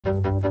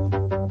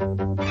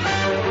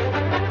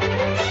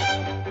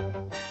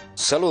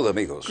Salud,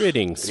 amigos.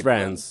 Greetings,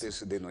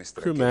 friends,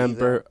 crew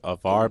member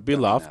of our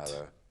beloved,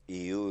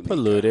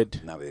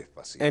 polluted,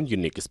 and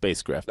unique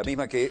spacecraft,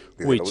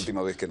 which,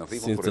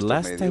 since the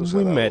last time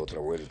we met,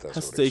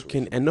 has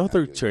taken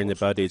another turn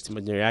about its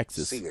imaginary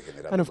axis,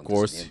 and of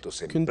course,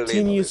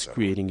 continues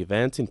creating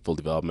events in full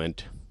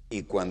development.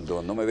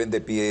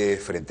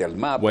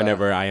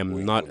 Whenever I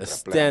am not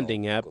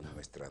standing up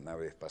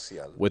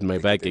with my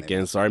back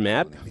against our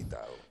map,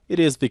 it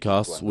is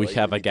because we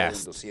have a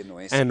guest.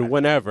 And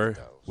whenever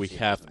we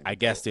have a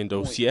guest in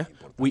Dosier,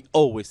 we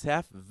always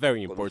have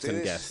very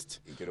important guests.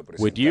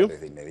 With you,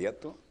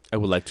 I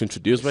would like to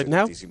introduce right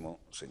now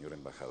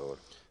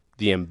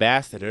the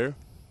ambassador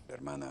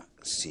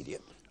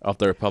of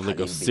the Republic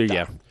of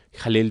Syria,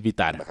 Khalil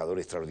Bitar,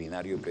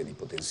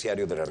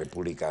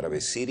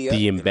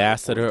 the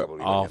ambassador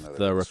of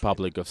the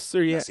Republic of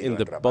Syria in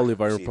the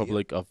Bolivarian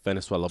Republic of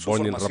Venezuela,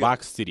 born in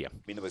Rabat, Syria.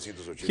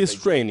 His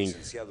training,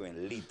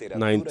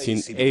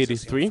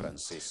 1983,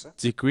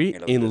 degree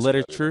in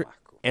literature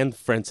and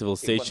French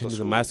civilization in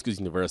Damascus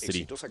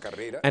University.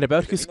 And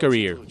about his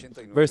career,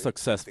 very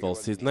successful.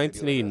 Since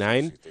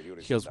 1989,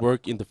 he has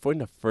worked in the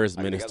Foreign Affairs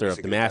Minister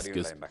of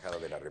Damascus,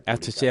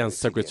 Attaché and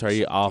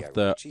Secretary of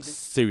the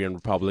Syrian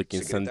Republic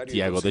in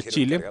Santiago de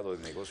Chile,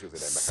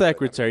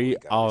 Secretary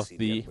of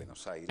the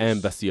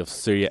Embassy of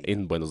Syria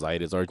in Buenos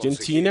Aires,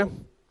 Argentina,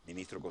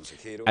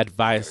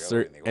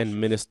 advisor and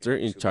minister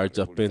in charge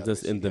of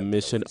business in the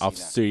mission of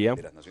Syria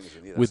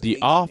with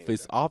the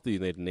Office of the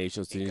United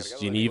Nations in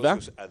Geneva,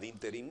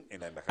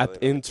 at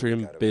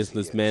interim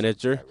business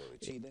manager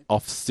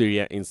of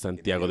Syria in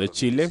Santiago de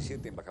Chile,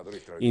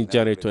 in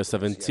January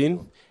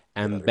 2017,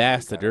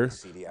 ambassador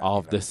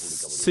of the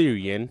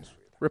Syrian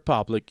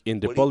Republic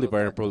in the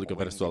Bolivarian Republic of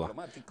Venezuela,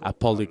 a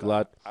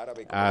polyglot.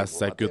 As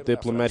a good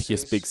diplomat, he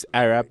speaks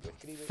Arab,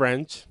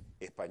 French,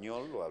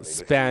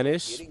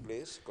 Spanish,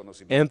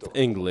 and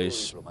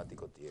English,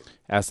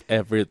 as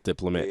every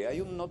diplomat.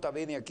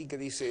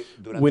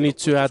 We need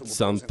to add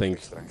something.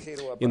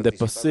 In the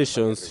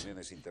positions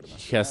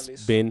he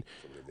has been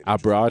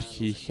abroad,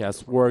 he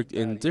has worked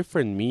in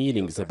different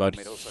meetings about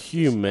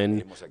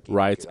human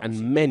rights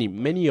and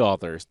many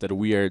others that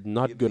we are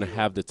not going to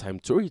have the time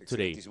to read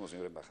today.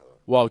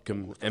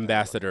 Welcome,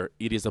 Ambassador.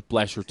 It is a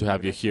pleasure to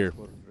have you here.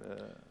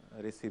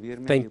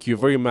 Thank you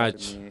very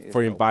much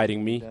for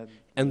inviting me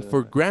and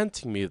for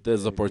granting me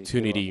this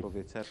opportunity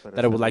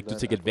that I would like to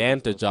take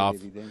advantage of.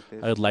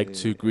 I would like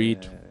to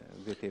greet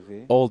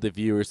all the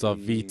viewers of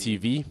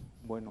VTV.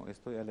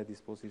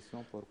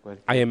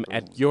 I am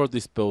at your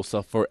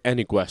disposal for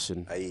any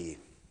question.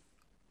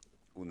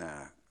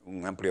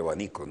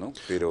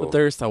 But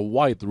there's a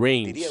wide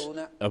range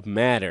of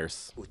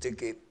matters.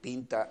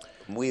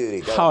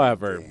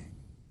 However,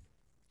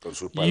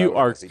 you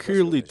are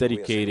clearly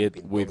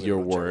dedicated with your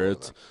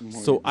words,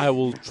 so I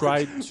will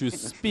try to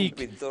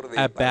speak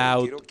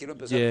about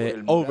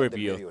the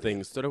overview of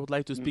things. So I would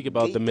like to speak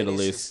about the Middle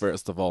East,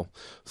 first of all.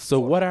 So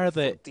what are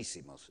the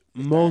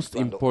most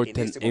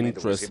important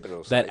interests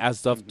that,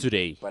 as of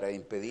today,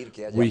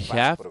 we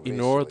have in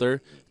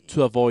order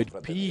to avoid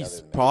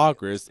peace,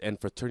 progress, and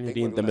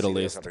fraternity in the Middle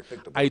East?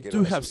 I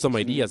do have some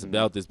ideas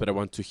about this, but I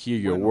want to hear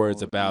your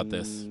words about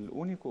this.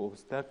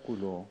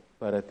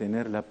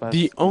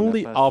 The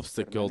only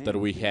obstacle that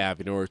we have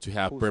in order to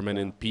have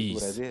permanent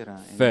peace,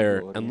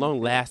 fair and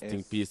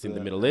long-lasting peace in the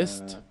Middle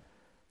East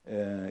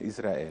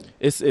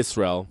is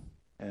Israel.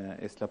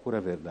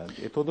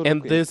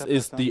 And this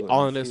is the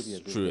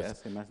honest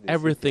truth.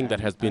 Everything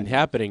that has been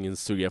happening in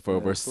Syria for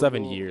over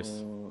 7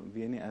 years,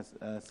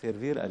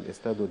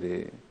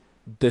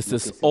 this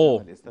is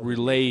all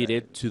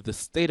related to the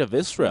state of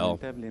Israel.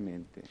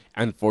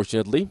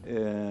 Unfortunately,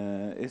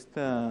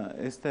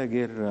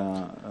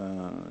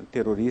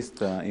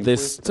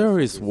 this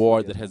terrorist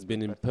war that has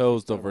been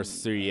imposed over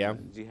Syria,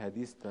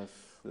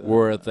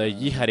 where the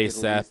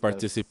jihadists have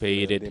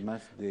participated,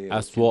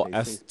 as well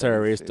as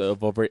terrorists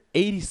of over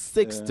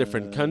 86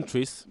 different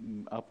countries,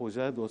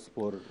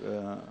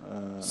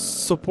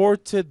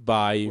 supported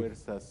by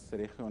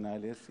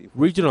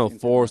regional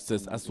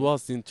forces as well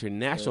as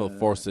international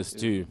forces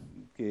too,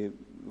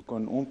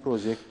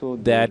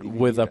 that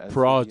with a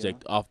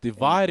project of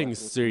dividing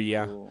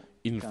Syria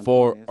in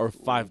 4 or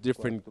 5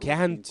 different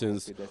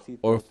cantons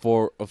or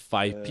 4 or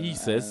 5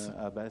 pieces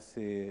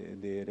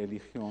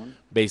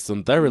based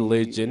on their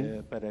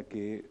religion,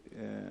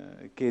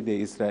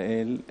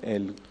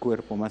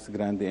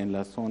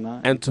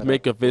 and to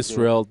make of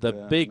Israel the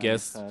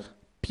biggest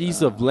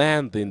piece of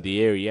land in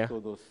the area,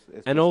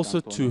 and also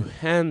to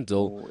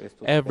handle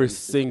every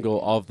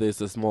single of these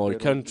smaller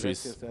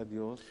countries.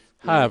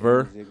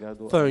 However,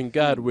 thank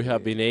God we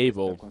have been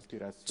able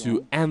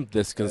to end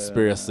this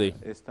conspiracy.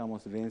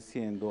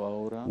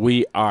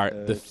 We are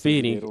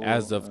defeating,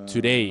 as of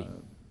today,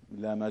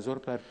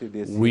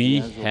 We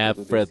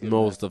have freed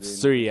most of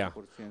Syria.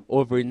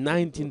 Over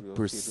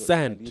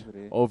 19%,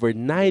 over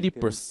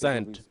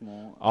 90%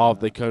 of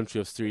the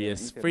country of Syria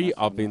is free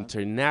of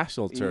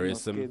international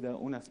terrorism.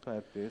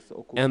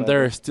 And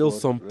there are still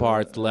some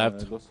parts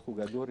left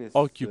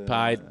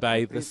occupied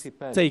by the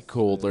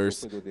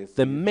stakeholders,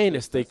 the main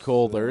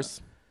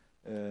stakeholders,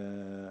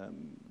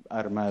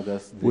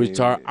 which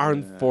are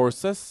armed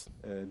forces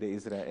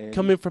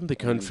coming from the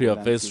country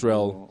of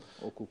Israel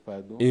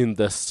in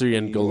the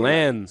Syrian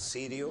Golan,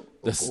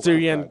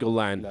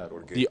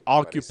 the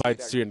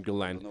occupied Syrian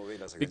Golan.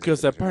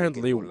 Because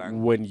apparently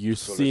when you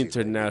see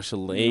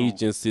international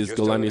agencies,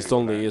 Golan is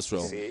only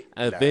Israel.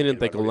 I've been in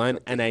the Golan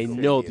and I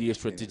know the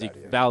strategic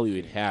value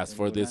it has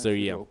for this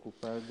area.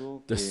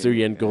 The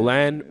Syrian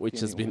Golan, which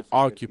has been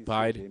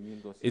occupied,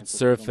 its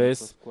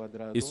surface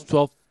is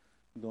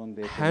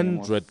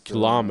 1,200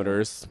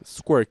 kilometers,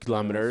 square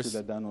kilometers,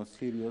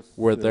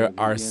 where there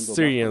are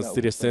Syrian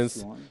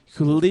citizens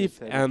who live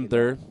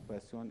under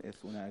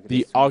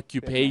the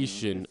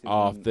occupation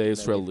of the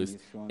Israelis.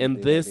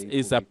 And this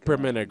is a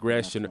permanent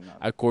aggression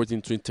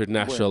according to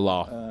international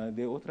law.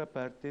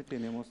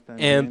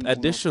 And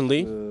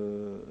additionally,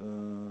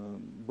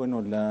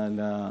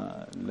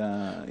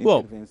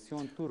 well,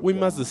 we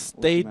must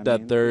state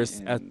that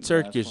there's a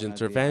Turkish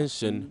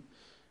intervention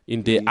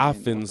in the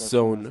Afin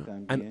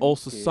zone and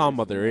also some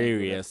other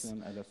areas.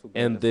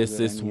 And this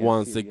is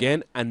once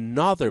again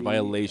another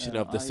violation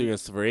of the Syrian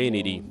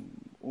sovereignty.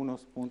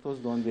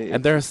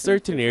 And there are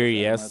certain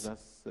areas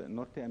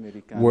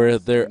where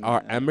there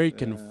are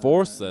American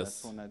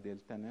forces,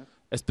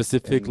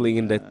 specifically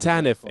in the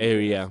Tanef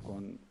area,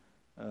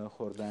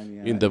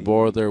 in the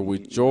border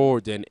with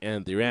Jordan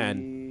and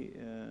Iran,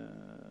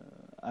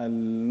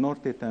 and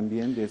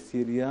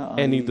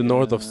in the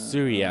north of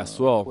Syria as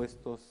well,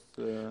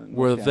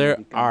 where there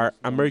are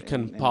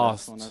American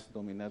posts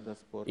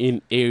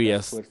in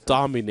areas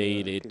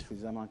dominated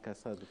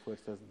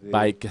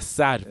by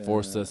Qassad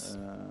forces.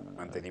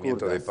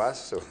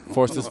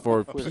 Forces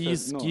for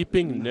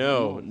peacekeeping?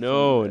 No.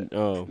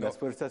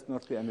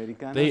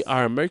 They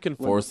are American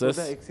forces.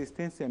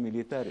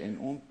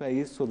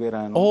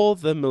 All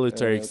the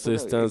military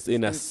existence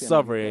in a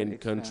sovereign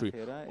country,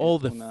 all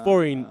the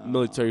foreign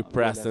military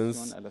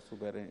presence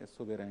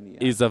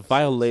is a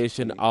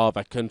violation of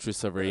a country's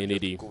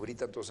sovereignty.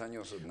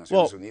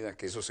 Well,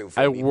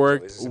 I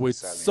worked with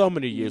so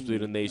many years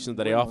with the nations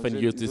that I often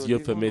use these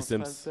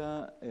euphemisms.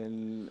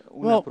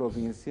 Well,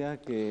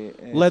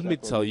 let me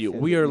tell you,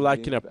 we are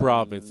lacking a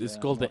province. It's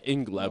called the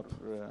Ingleb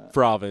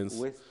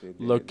province,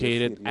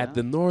 located at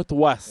the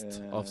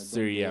northwest of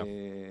Syria,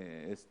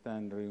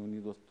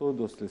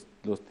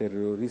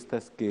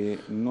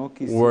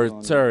 where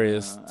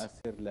terrorists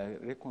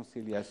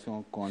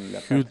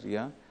who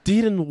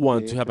didn't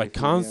want to have a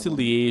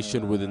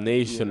conciliation with the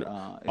nation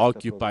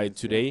occupied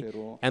today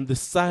and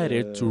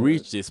decided to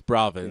reach this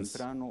province.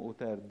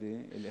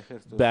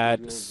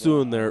 But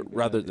sooner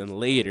rather than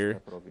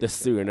later, the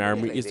Syrian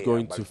army is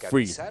going to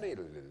free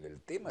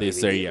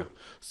this area.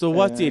 So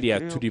what's the idea?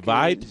 To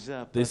divide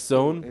this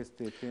zone?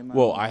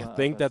 Well, I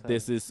think that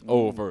this is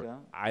over.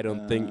 I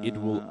don't think it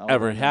will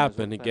ever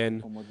happen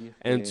again.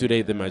 And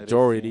today the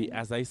majority,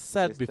 as I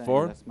said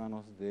before,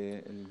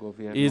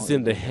 is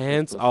in the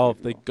hands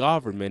of the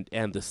government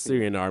and the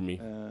Syrian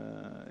army.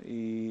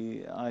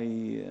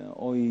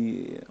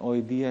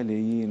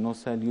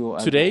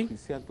 Today,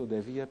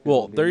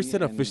 well, there is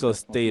an official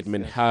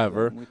statement,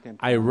 however,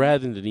 I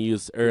read in the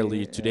news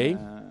earlier today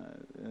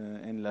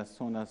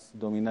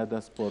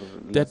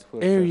that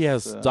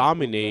areas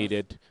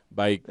dominated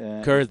by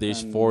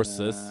Kurdish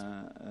forces,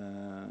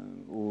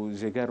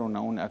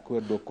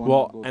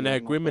 well, an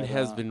agreement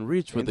has been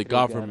reached with the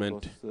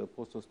government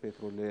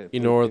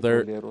in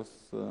order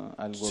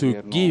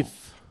to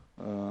give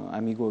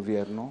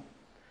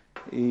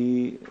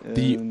the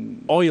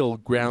oil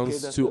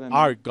grounds to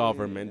our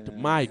government,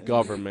 my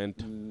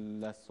government.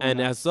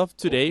 And as of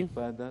today,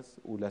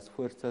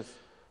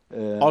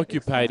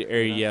 occupied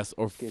areas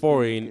or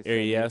foreign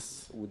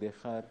areas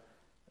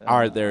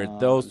are there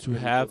those who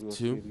have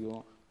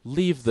to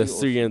leave the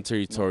Syrian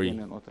territory.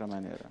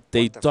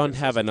 They don't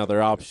have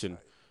another option.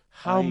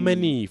 How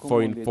many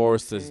foreign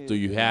forces do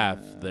you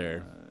have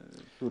there?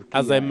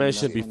 As I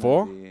mentioned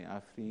before,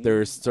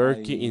 there is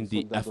Turkey in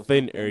the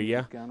Afin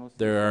area.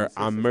 There are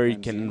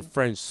American and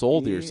French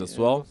soldiers as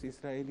well,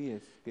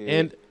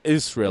 and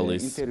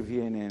Israelis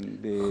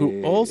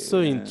who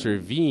also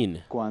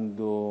intervene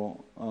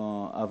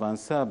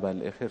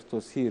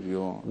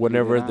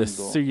whenever the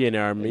Syrian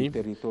army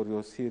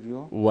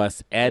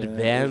was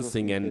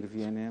advancing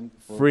and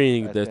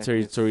freeing the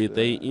territory.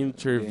 They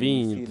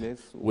intervened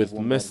with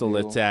missile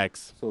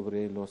attacks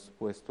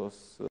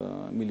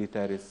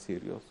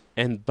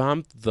and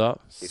bombed the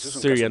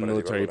Syrian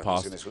military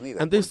post.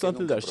 And this is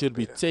something that should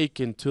be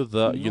taken to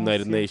the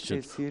United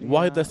Nations.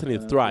 Why doesn't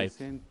it thrive?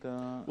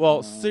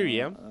 Well,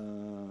 Syria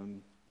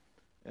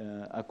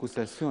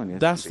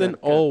doesn't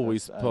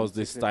always pose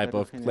this type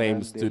of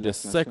claims to the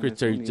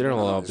Secretary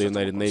General of the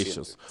United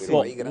Nations.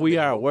 Well, we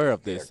are aware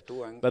of this,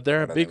 but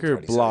there are bigger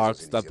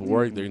blocs that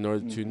work there in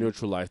order to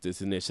neutralize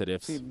these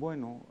initiatives.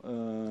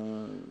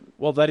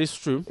 Well, that is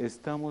true.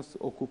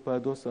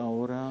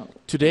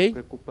 Today,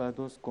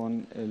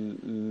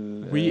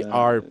 we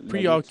are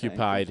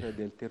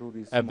preoccupied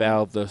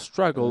about the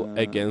struggle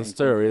against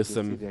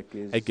terrorism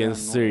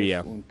against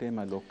Syria,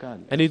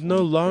 and it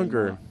no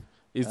longer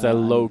is a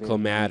local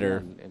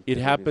matter. It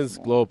happens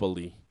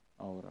globally,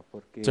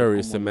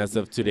 terrorism as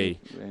of today,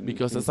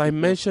 because as I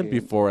mentioned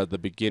before at the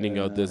beginning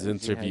of this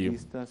interview,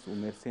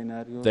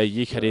 the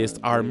jihadists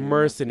are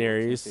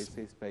mercenaries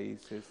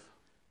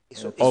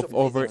of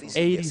over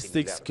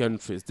 86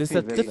 countries. This is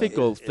a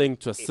difficult thing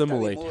to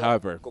assimilate,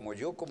 however.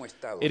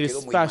 It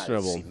is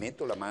fashionable.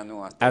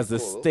 As a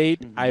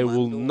state, I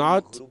will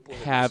not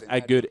have a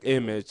good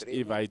image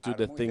if I do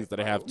the things that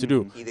I have to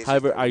do.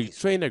 However, I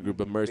train a group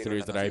of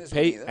mercenaries that I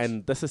pay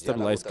and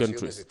destabilize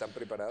countries.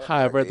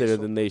 However, the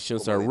United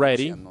Nations are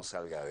ready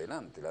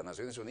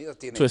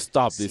to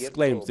stop these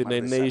claims. The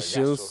United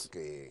Nations,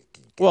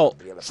 well,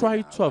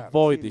 try to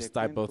avoid these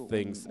type of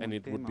things, and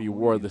it would be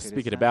worth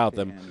speaking about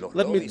them.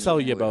 Let me tell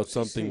you about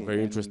something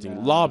very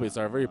interesting. Lobbies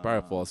are very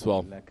powerful as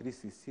well.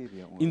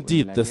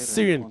 Indeed, the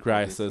Syrian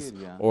crisis,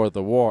 or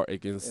the war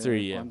against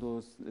Syria.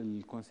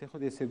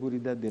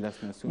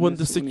 When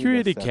the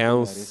Security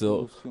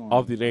Council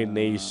of the United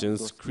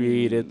Nations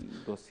created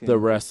the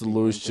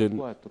Resolution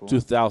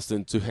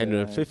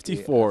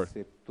 2254,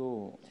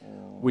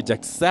 which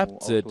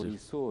accepted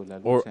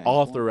or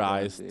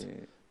authorized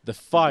the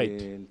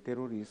fight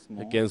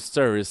against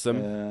terrorism,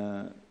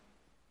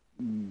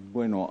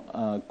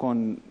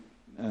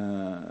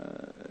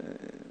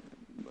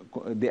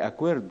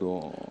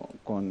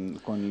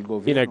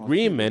 in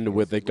agreement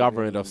with the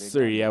government of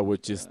Syria,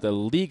 which is the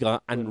legal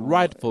and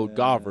rightful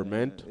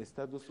government,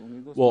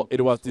 well,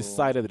 it was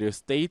decided that the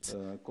states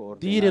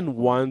didn't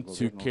want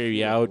to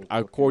carry out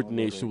a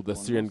coordination with the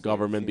Syrian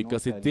government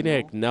because it didn't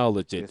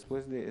acknowledge it.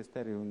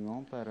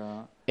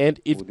 And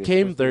it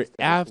came there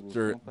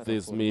after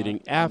this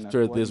meeting,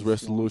 after this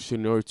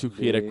resolution, in order to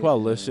create a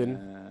coalition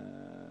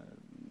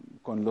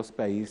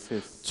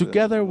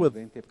together with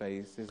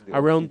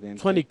around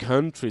 20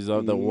 countries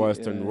of the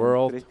Western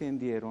world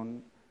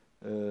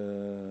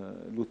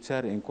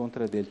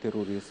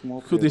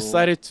who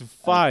decided to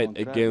fight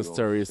against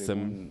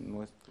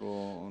terrorism.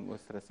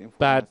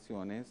 But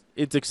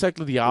it's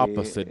exactly the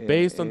opposite.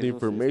 Based on the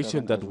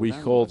information that we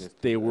hold,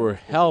 they were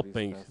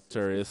helping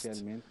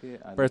terrorists,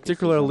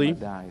 particularly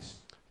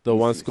the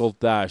ones called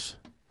Daesh,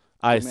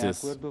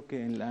 ISIS.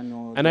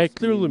 And I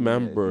clearly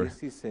remember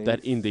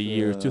that in the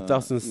year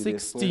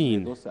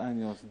 2016,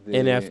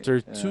 and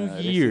after 2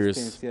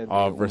 years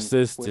of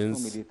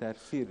resistance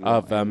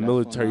of a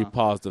military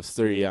pause of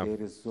Syria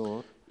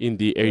in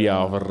the area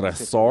of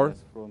Resor,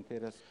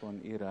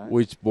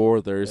 which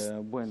borders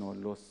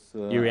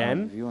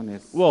Iran,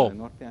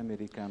 well,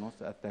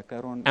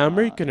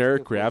 American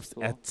aircrafts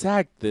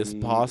attacked this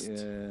post,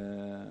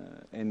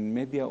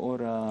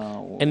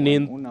 and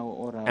in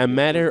a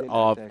matter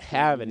of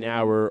half an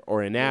hour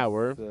or an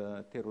hour,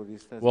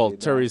 well,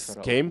 terrorists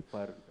came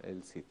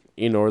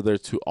in order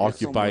to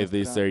occupy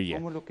this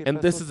area. And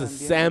this is a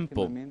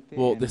sample.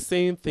 Well, the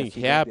same thing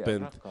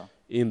happened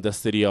in the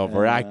city of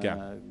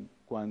Raqqa,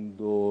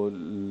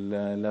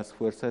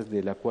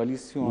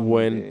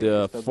 when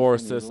the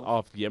forces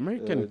of the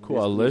American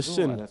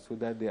coalition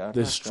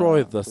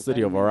destroyed the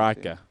city of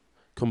Raqqa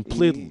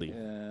completely.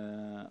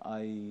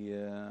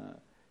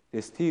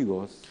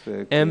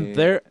 And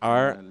there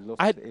are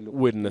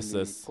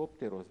eyewitnesses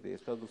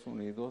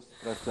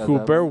who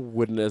bear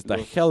witness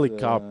that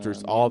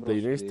helicopters of the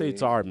United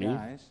States Army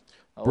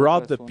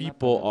brought the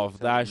people of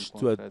Daesh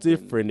to a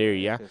different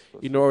area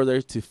in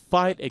order to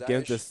fight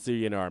against the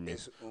Syrian army.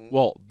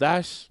 Well,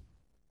 Daesh,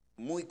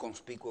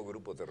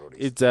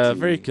 it's a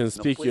very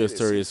conspicuous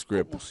terrorist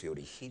group.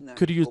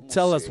 Could you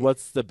tell us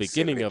what's the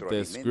beginning of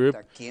this group?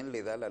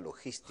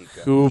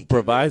 Who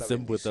provides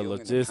them with the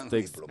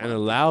logistics and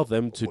allow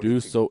them to do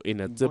so in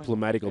a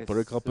diplomatic or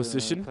political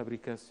position?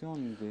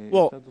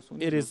 Well,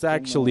 it is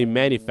actually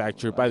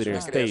manufactured by the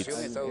United States.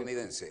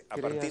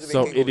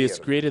 So it is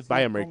created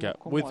by America.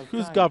 With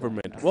whose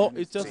government? Well,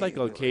 it's just like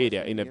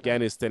Al-Qaeda in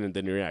Afghanistan and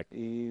then Iraq.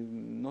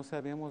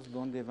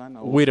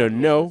 We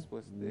don't know.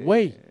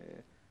 Wait.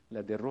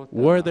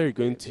 Where they're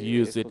going to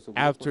use it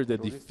after the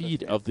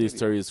defeat of these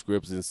terrorist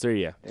groups in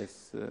Syria.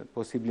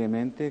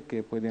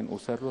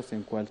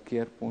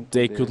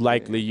 They could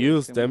likely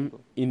use them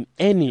in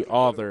any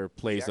other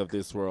place of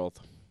this world.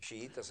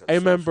 I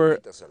remember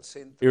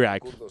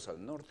Iraq,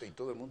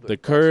 the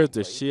Kurds,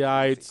 the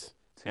Shiites,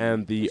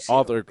 and the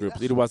other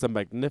groups. It was a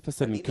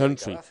magnificent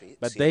country,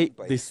 but they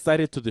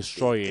decided to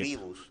destroy it.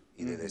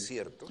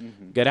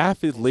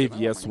 Gaddafi's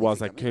Libya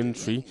was a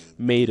country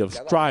made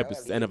of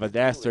tribes and of a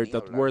desert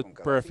that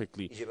worked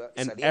perfectly,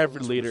 and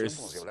every leader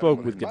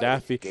spoke with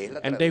Gaddafi,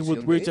 and they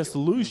would reach a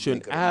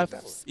solution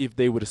as if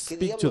they would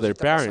speak to their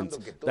parents.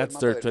 That's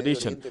their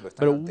tradition.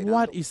 But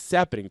what is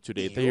happening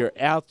today? They are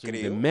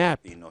altering the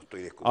map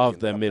of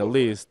the Middle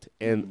East,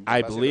 and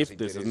I believe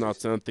this is not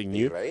something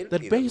new,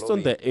 that based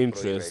on the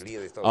interest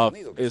of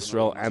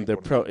Israel and the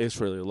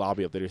pro-Israeli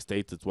lobby of the United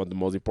States, it's one of the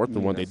most important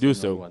one they do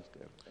so.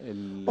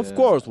 Of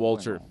course,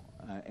 Walter.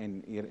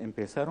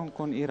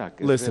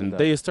 Listen,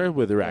 they started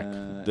with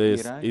Iraq.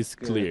 This is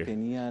clear.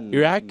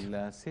 Iraq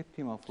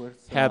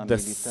had the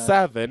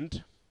seventh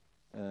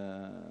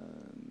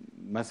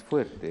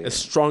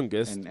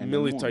strongest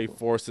military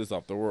forces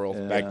of the world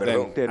back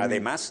then.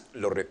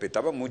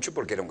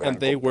 And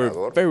they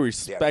were very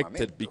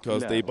respected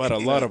because they bought a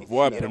lot of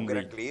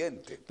weaponry.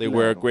 They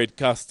were a great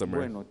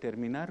customer.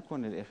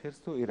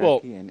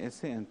 Well,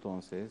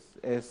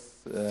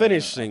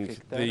 finishing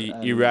the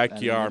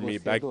Iraqi army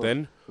back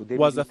then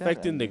was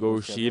affecting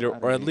negotiator,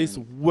 or at least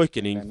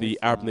weakening the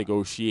Arab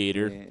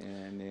negotiator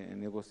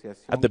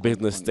at the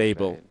business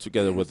table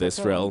together with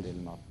Israel.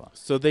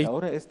 So they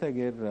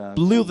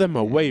blew them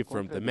away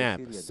from the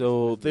map.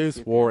 So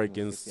this war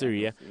against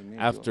Syria,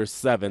 after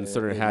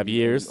 7.5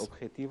 years,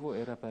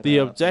 the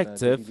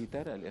objective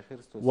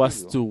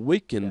was to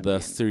weaken the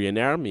Syrian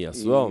army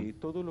as well.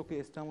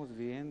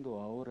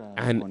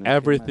 And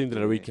everything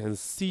that we can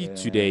see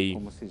today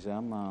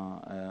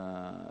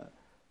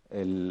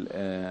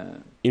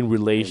in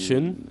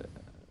relation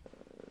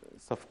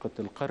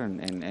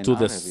to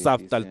the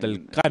Saftat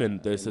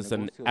al-Qarn, this is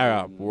an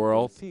Arab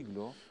world,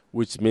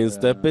 which means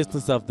the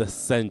business of the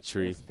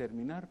century.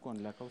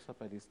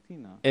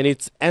 And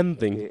it's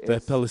ending the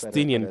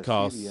Palestinian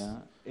cause,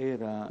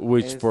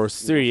 which for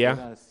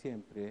Syria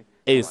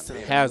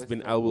has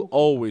been, and will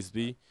always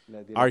be,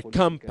 our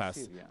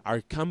compass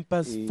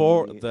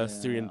for the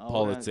Syrian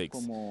politics.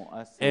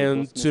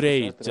 And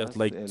today, just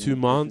like 2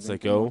 months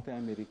ago,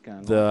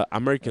 the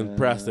American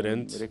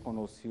president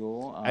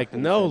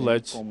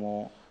acknowledged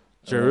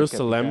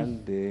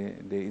Jerusalem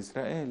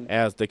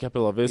as the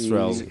capital of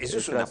Israel.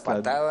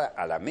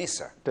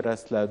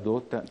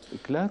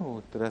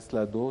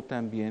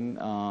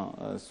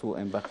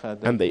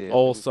 And they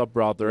also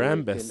brought their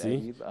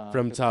embassy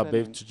from Tel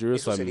Aviv to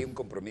Jerusalem.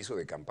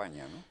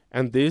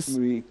 And this,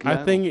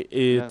 I think,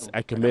 it's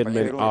a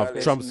commitment of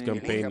Trump's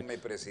campaign.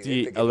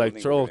 The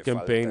electoral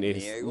campaign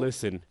is,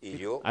 listen,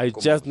 I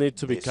just need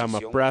to become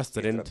a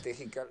president,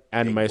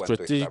 and my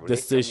strategic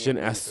decision,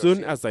 as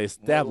soon as I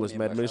establish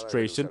my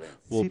administration,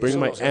 will bring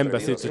my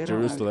embassy to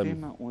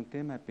Jerusalem.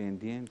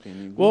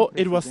 Well,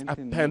 it was a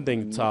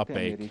pending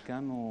topic.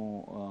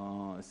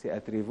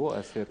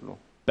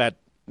 But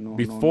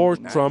before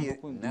Trump,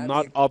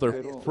 not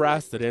other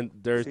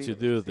president dared to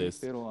do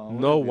this.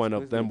 No one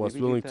of them was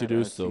willing to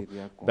do so.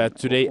 But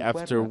today,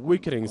 after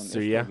weakening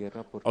Syria,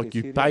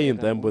 occupying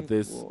them with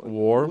this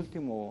war,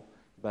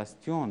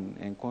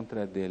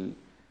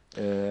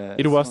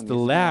 it was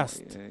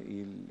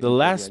the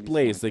last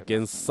place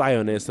against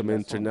Zionism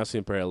and international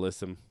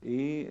imperialism.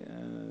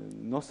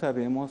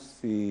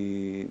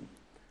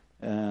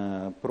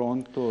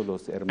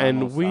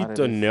 And we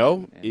don't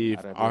know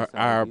if our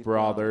Arab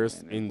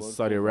brothers in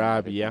Saudi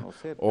Arabia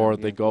or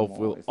the Gulf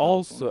will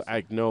also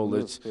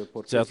acknowledge,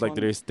 just like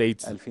the United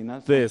States,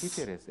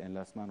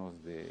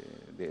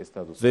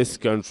 this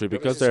country,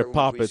 because they're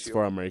puppets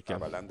for America.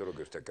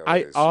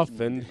 I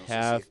often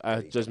have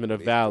a judgment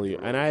of value,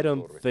 and I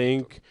don't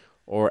think,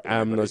 or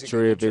I'm not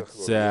sure if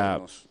it's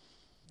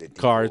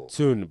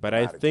cartoon, but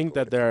I think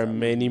that there are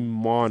many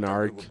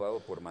monarch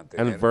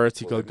and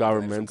vertical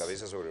governments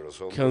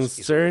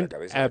concerned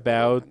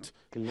about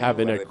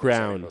having a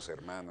crown,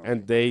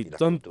 and they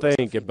don't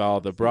think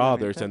about the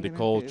brothers and the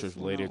cultures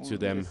related to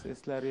them.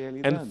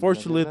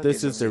 Unfortunately,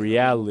 this is the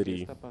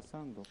reality.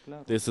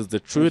 This is the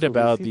truth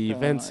about the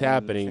events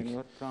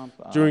happening.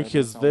 During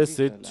his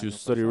visit to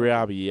Saudi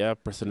Arabia,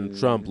 President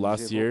Trump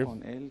last year,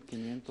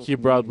 he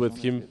brought with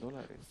him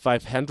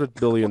 $500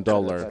 billion.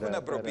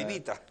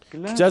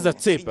 Just a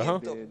tip,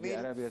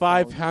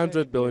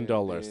 $500 billion.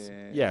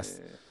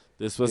 Yes.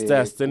 This was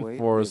destined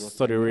for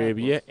Saudi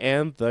Arabia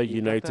and the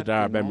United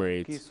Arab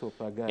Emirates,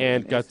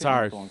 and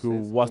Qatar, who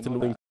wasn't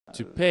willing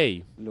to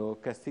pay.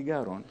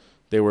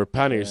 They were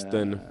punished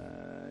then,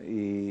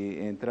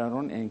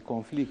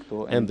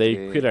 and they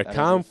created a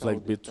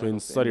conflict between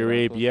Saudi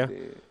Arabia,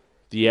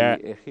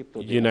 the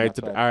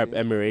United Arab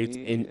Emirates,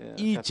 and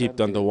Egypt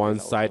on the one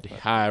side.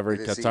 However,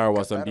 Qatar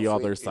was on the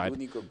other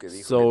side.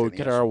 So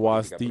Qatar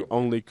was the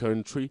only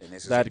country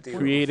that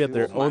created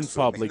their own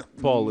public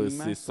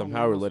policies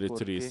somehow related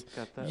to this.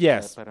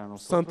 Yes,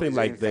 something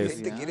like this.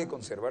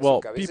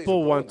 Well,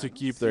 people want to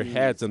keep their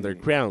heads and their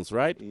crowns,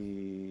 right?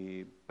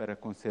 And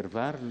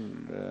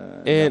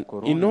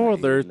in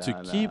order to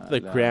keep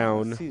the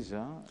crown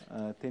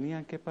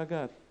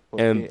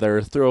and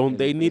their throne,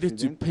 they needed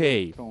to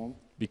pay.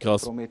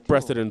 because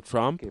President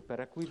Trump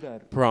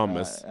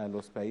promised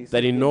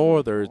that in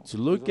order to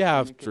look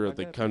after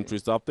the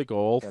countries of the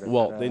Gulf,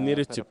 well, they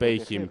needed to pay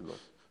him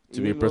to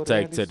be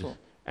protected.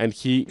 And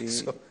he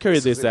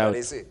carried this out.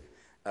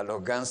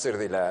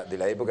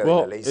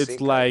 Well, it's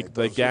like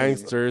the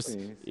gangsters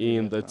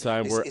in the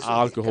time where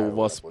alcohol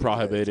was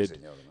prohibited.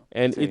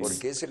 And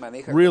it's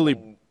really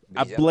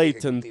a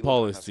blatant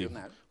policy.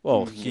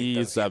 Well, he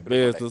is a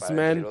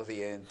businessman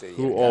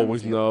who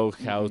always knows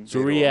how to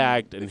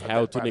react and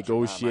how to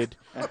negotiate.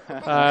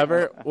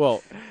 However,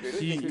 well,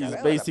 he is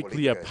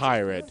basically a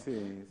pirate,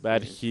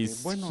 but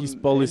his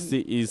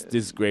policy is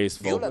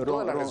disgraceful.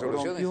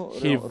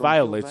 He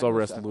violates all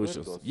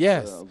resolutions.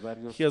 Yes,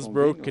 he has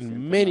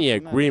broken many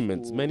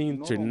agreements, many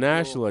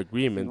international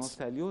agreements,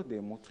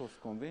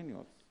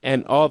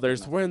 and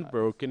others weren't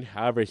broken,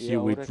 however, he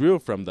withdrew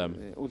from them.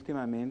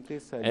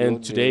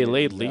 And today,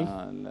 lately,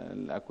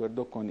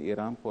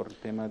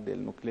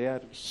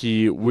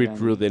 he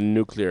withdrew the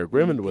nuclear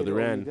agreement with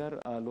Iran.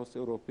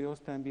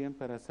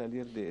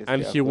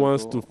 And he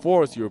wants to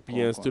force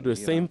Europeans to do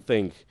the same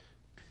thing.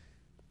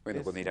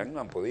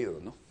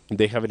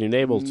 They haven't been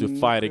able to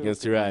fight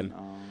against Iran.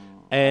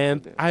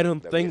 And I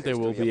don't think they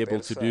will be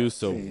able to do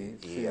so.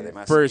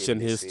 Persian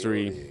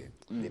history,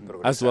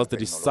 as well as the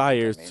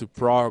desire to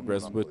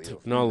progress with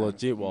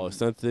technology, well, it's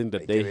something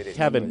that they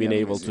haven't been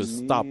able to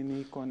stop.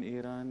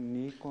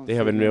 They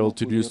haven't been able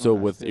to do so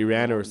with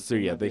Iran or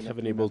Syria. They haven't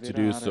been able to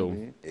do so.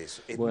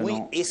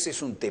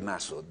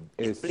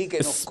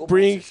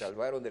 Spring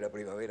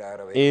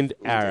in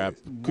Arab.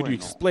 Could you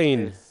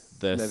explain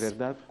this?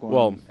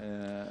 Well,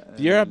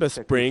 the Arab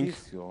Spring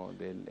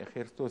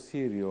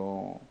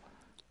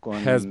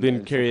has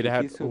been carried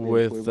out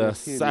with the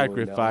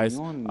sacrifice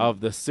of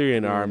the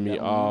Syrian army,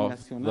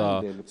 of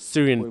the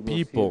Syrian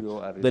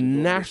people, the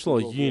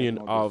national union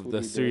of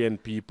the Syrian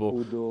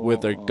people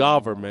with their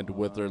government,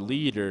 with their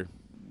leader,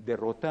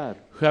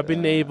 who have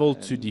been able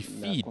to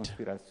defeat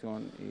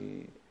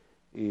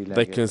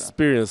the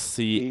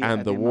conspiracy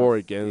and the war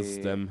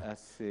against them.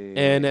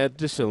 And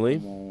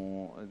additionally,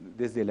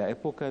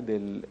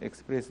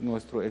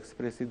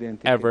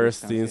 ever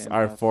since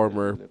our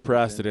former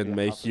president,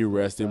 may he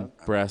rest in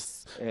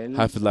peace,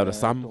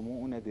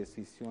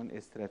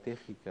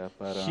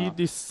 he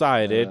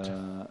decided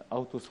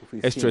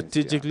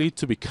strategically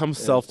to become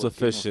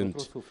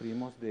self-sufficient,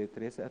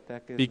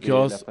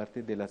 because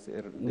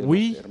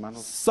we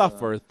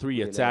suffered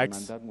 3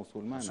 attacks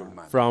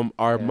from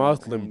our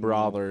Muslim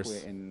brothers.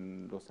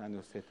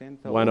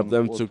 One of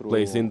them took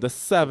place in the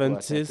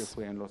 70s,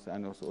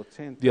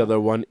 the other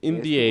one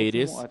in the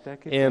 80s,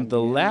 and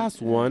the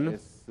last one,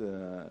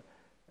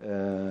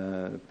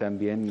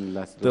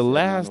 the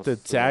last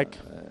attack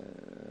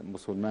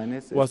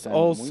was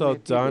also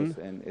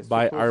done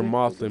by our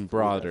Muslim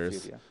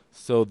brothers.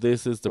 So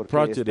this is the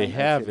project they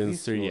have in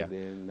Syria,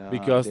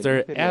 because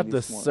they're at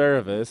the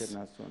service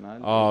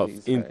of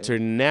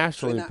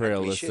international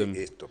imperialism.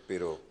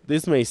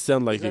 This may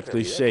sound like a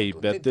cliche,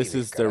 but this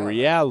is the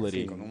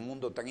reality,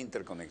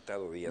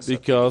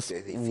 because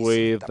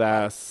with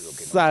a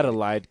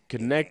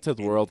satellite-connected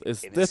world,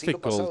 it's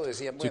difficult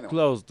to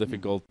close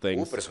difficult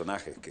things.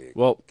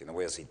 Well,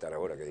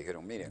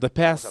 the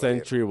past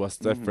century was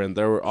different.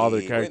 There were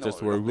other characters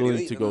who were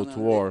willing to go to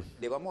war.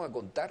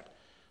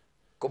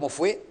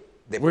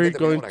 We're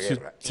going to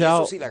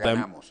tell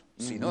them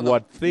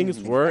what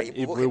things were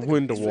if we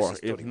win the war.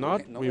 If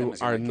not, we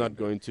are not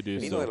going to do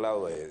so.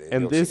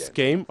 And this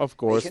came, of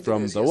course,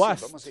 from the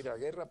West.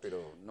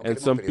 And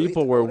some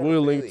people were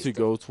willing to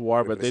go to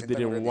war, but they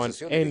didn't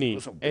want any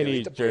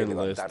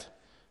journalist.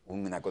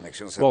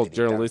 Well,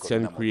 journalists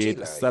can create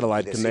a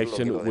satellite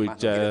connection with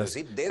just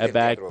a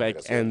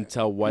backpack and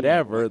tell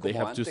whatever they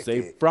have to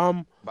say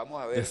from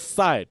the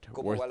site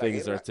where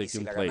things are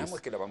taking place.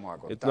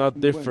 It's not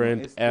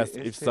different as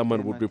if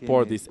someone would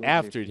report this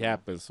after it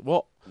happens.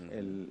 Well,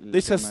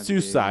 this has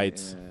 2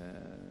 sides.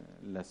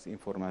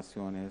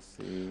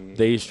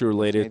 The issue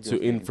related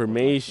to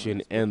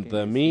information and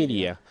the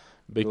media,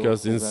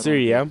 because in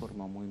Syria,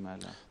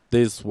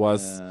 this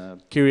was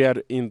carried out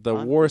in the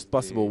worst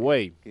possible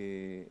way.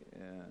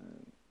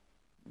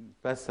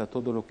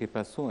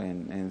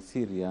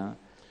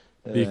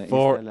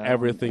 Before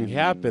everything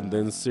happened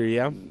in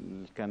Syria,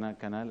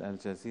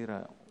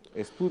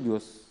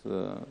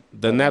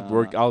 the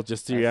network Al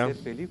Jazeera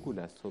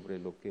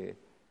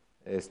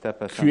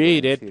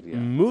created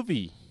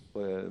movie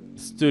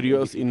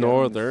studios in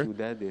order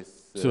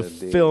to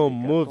film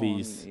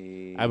movies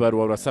about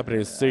what was happening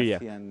in Syria.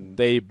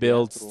 They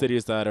built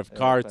cities out of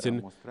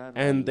carton,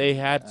 and they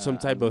had some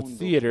type of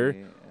theater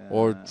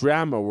or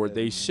drama where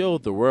they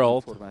showed the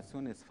world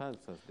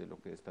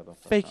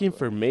fake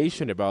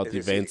information about the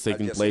events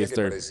taking place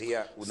there.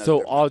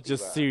 So Al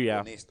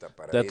Jazeera,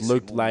 that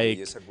looked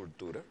like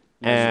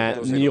a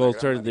new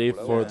alternative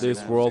for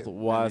this world,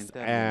 was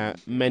a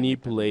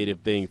manipulative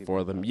thing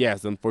for them.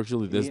 Yes,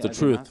 unfortunately, that's the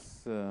truth.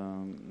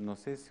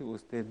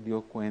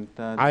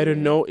 I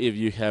don't know if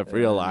you have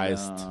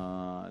realized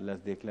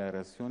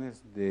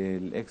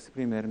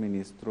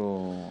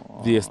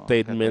the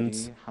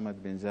statements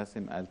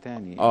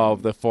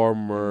of the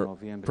former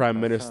Prime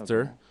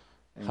Minister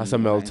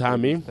Hassan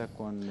al-Thani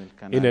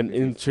in an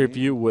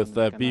interview with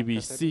the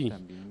BBC,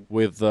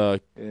 with the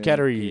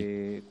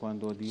Qatari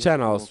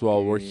channel as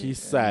well, where he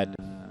said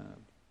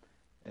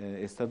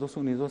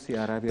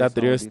that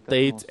the United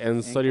States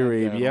and Saudi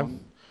Arabia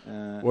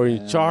were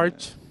in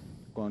charge,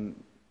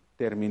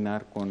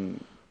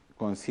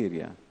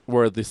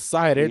 were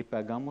decided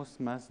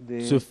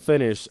to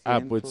finish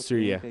up with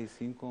Syria,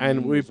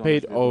 and we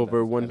paid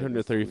over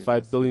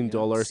 $135 billion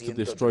to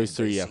destroy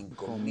Syria.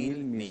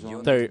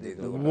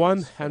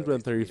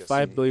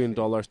 $135 billion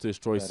to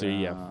destroy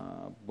Syria.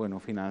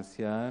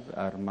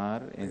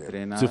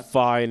 To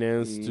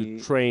finance, to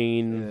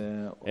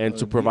train, and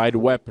to provide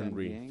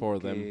weaponry for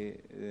them.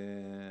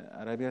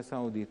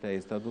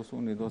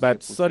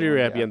 But Saudi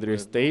Arabia and the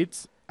United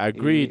States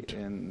agreed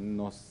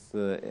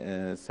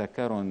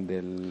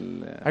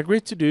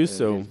to do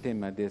so,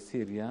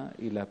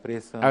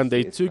 and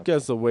they took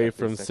us away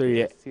from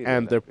Syria,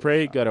 and the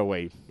prey got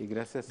away.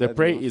 The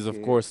prey is,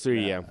 of course,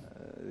 Syria.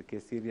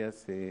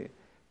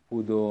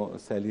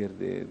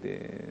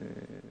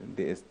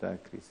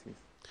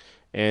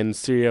 And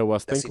Syria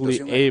was thankfully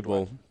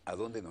able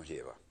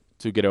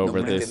to get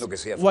over this.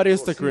 What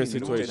is the current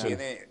situation?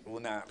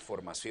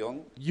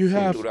 You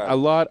have a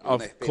lot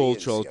of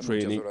cultural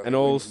training and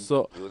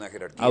also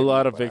a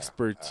lot of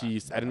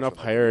expertise and enough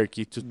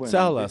hierarchy to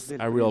tell us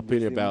a real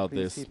opinion about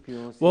this.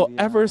 Well,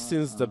 ever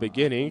since the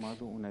beginning,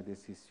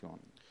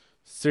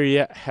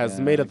 Syria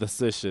has made a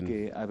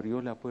decision.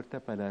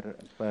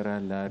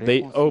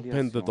 They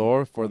opened the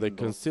door for the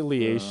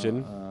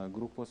conciliation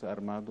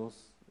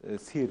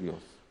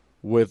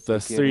with the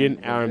Syrian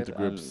armed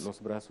groups,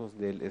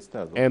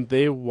 and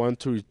they want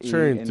to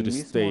return to the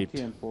state,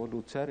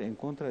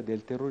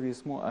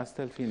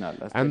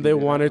 and they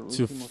wanted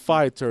to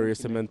fight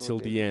terrorism until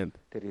the end,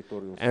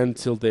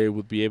 until they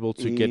would be able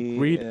to get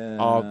rid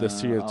of the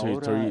Syrian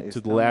territory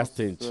to the last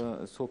inch.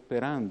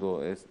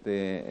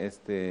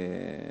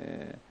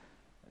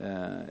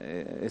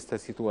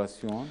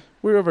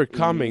 We're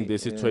overcoming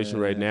this situation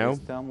right now,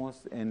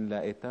 and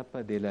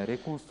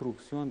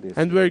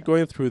we're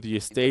going through the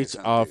stage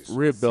of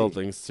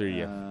rebuilding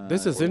Syria.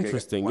 This is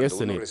interesting,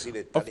 isn't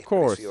it? Of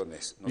course,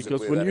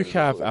 because when you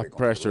have a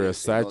pressure as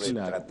such,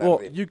 well,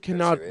 you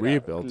cannot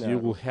rebuild. You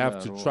will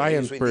have to try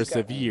and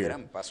persevere,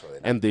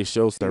 and this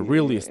shows a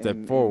really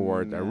step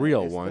forward, a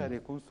real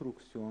one.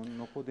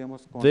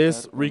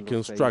 This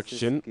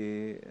reconstruction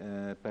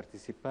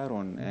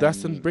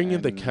doesn't bring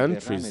in the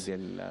countries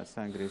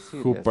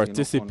who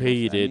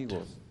participated.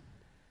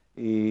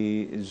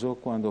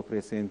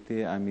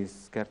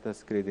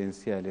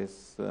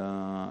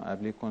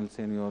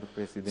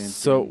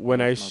 So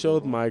when I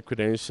showed my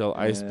credential,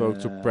 I spoke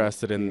to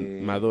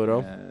President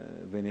Maduro,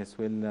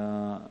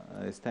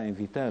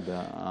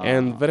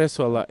 and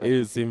Venezuela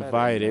is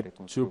invited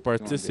to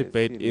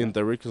participate in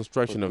the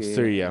reconstruction of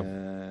Syria,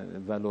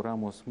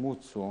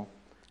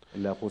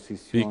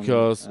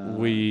 because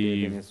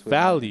we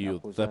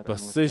value the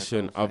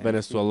position of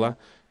Venezuela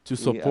to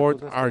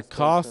support our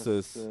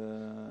causes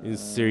in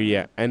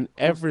Syria and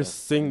every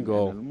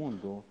single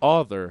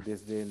other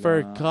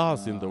fair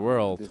cause in the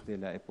world,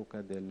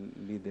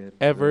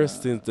 ever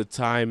since the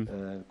time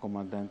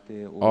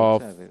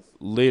of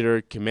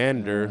leader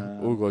commander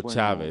Hugo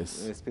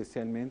Chavez,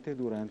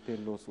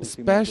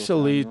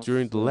 especially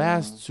during the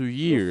last 2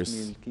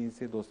 years,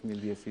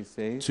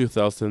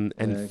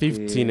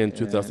 2015 and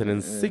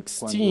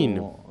 2016,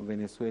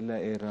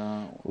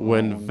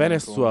 when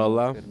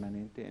Venezuela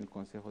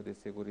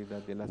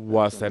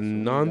was a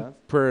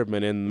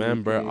non-permanent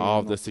member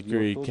of the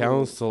Security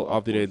Council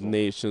of the United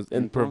Nations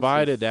and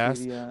provided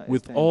us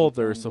with all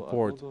their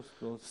support.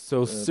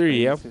 So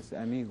Syria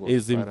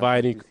is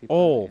inviting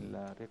all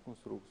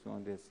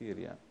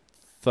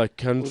the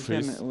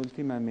countries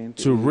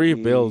to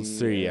rebuild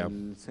Syria.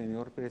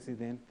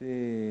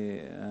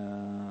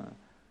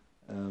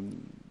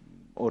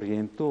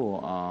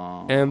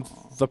 And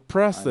the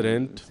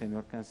president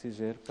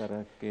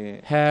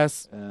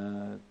has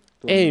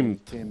aimed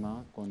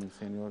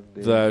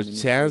the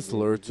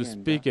chancellor to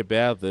speak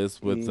about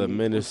this with the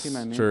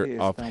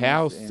Minister of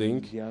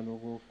Housing,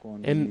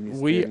 and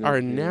we are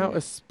now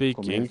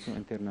speaking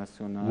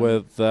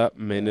with the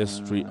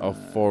Ministry of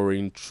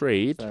Foreign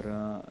Trade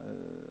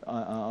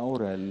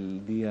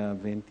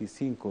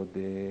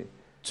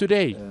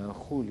today,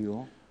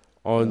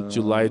 on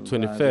July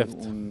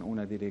 25th,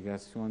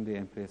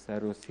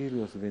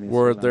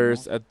 where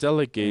there's a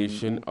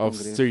delegation of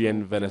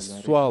Syrian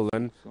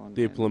Venezuelan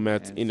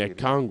diplomats in a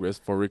Congress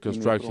for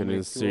reconstruction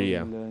in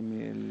Syria.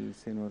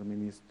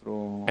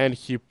 And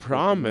he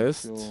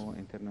promised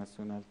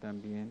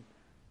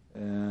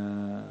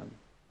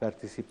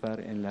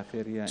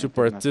to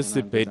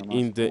participate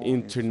in the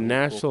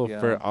International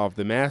Fair of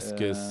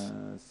Damascus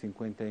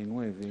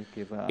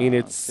in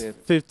its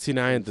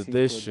 59th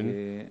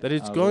edition, that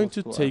is going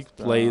to take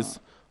place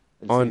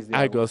on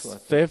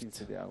August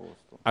 5th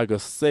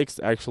August 6th,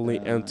 actually,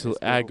 until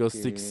August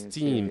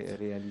 16th.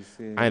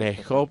 And I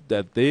hope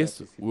that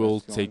this will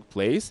take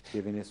place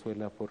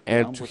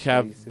and to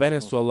have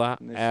Venezuela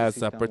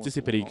as a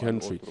participating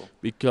country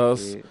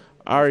because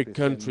our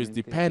countries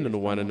depend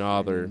on one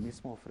another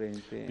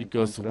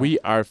because we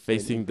are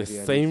facing the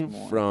same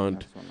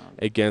front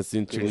against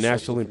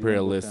international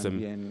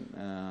imperialism.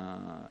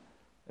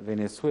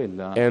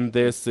 And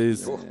this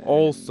is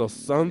also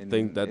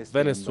something that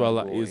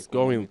Venezuela is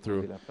going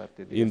through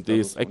in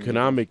this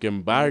economic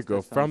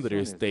embargo from the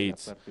United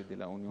States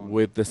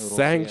with the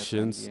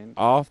sanctions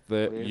of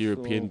the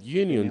European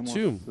Union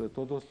too.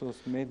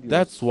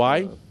 That's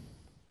why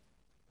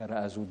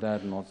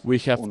we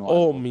have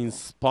all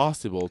means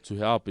possible to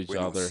help each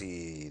other.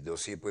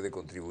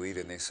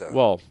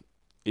 Well,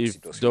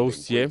 if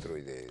Dosier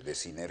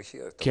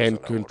can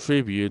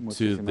contribute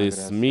to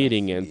this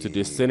meeting and to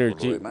this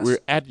synergy, we're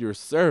at your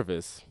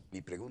service.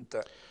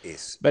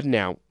 But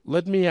now,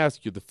 let me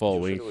ask you the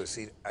following.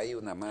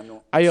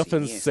 I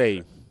often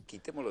say,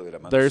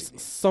 there's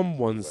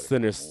someone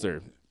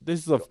sinister.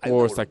 This is, of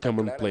course, a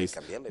commonplace,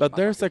 but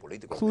there's a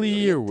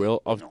clear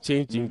will of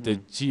changing the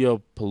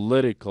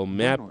geopolitical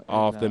map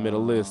of the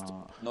Middle East.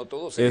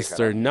 Is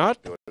there not?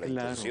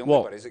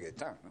 Well,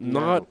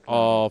 not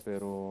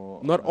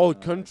all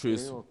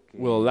countries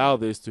will allow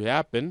this to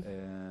happen.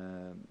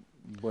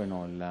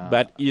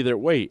 But either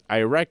way,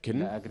 I reckon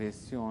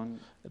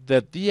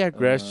that the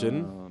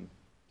aggression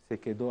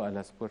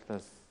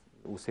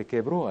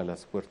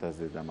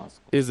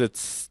is it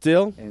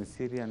still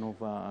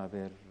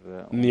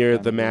near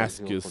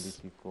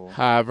Damascus?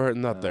 However,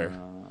 not there.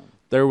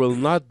 There will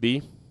not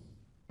be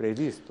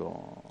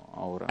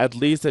at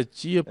least a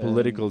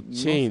geopolitical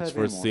change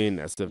foreseen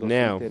as of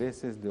now.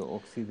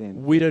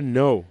 We don't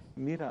know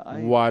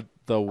what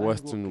the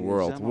Western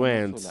world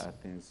wants.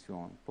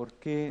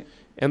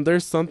 And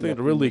there's something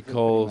that really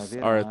calls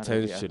our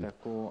attention.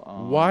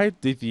 Why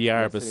did the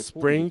Arab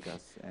Spring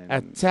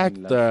attack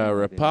the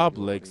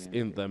republics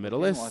in the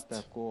Middle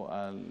East?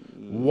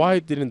 Why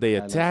didn't they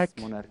attack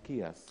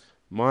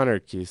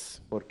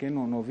monarchies?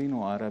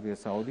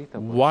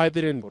 Why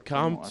didn't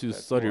come to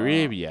Saudi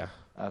Arabia?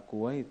 Or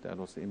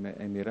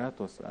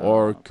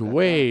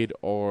Kuwait,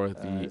 or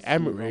the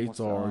Emirates,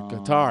 or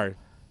Qatar.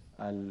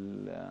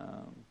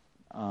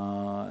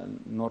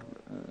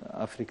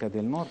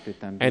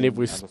 And if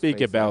we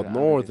speak about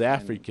North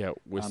Africa,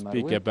 we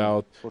speak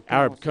about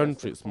Arab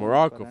countries,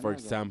 Morocco, for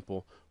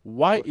example.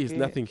 Why is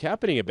nothing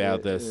happening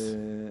about this?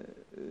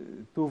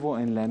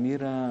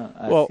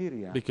 Well,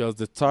 because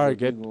the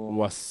target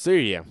was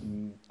Syria.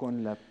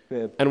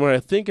 And when I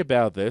think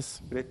about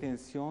this,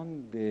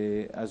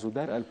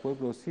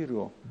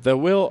 the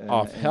will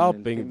of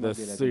helping the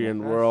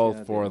Syrian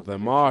world for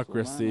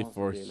democracy,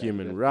 for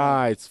human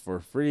rights,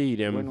 for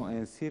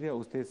freedom,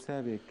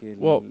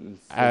 well,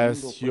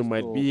 as you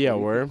might be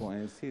aware,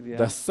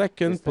 the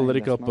second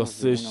political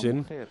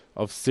position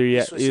of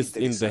Syria is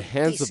in the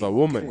hands of a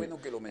woman.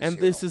 And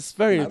this is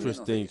very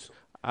interesting.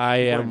 I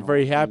am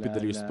very happy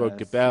that you spoke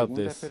about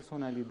this.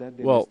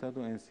 Well,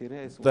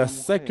 the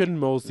second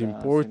most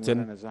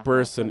important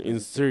person in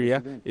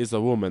Syria is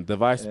a woman, the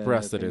vice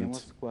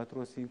president.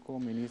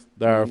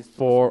 There are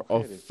 4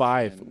 or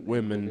 5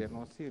 women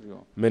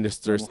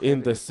ministers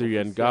in the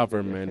Syrian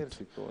government.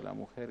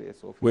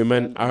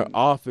 Women are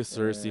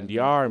officers in the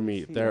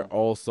army. They're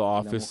also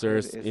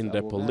officers in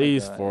the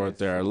police, for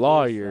they're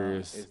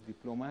lawyers,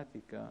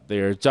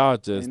 they're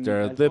judges,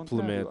 they're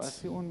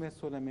diplomats.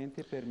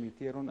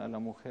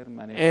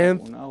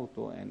 And,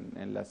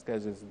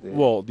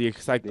 well, the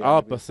exact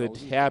opposite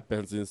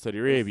happens in Saudi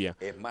Arabia,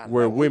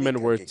 where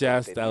women were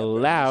just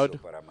allowed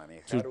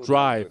to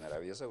drive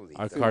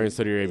a car in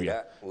Saudi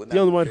Arabia. The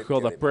only one who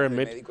held a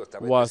permit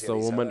was a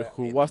woman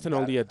who wasn't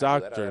only a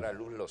doctor.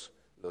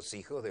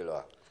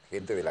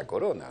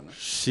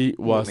 She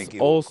was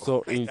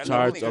also in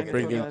charge of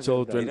bringing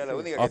children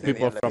of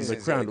people from the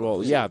crown.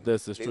 Well, yeah,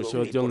 this is true. She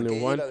was the only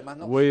one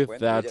with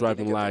that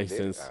driving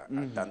license.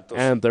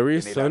 And the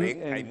reason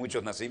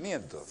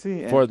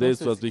for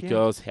this was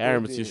because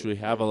harems usually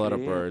have a lot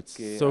of birds.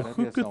 So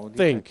who could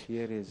think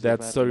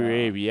that Saudi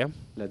Arabia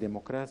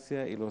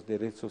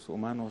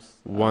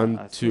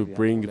want to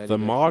bring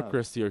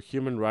democracy or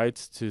human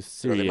rights to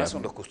Syria?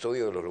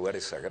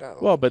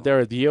 Well, but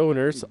they're the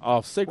owners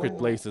of sacred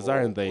places,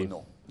 aren't they?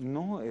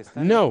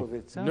 No.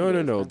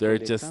 They're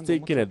just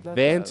taking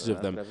advantage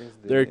of them.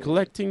 They're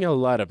collecting a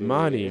lot of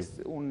money.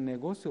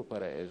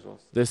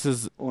 This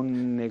is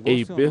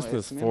a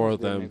business for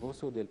them.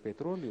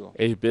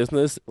 A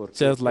business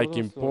just like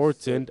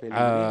important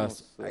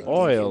as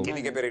oil.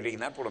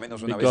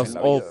 Because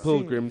all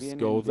pilgrims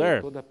go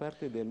there.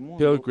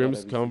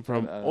 Pilgrims come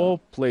from all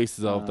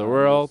places of the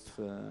world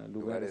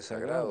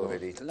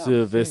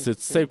to visit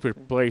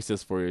sacred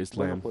places for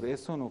Islam.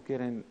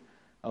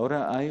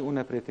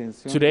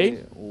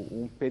 Today,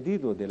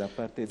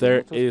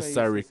 there is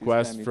a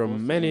request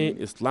from many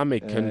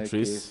Islamic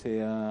countries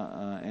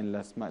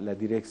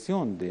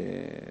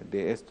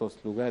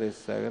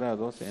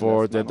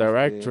for the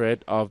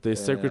directorate of the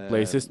sacred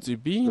places to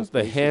be in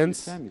the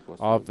hands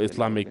of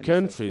Islamic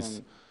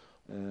countries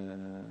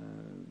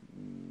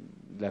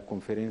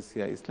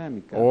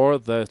or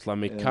the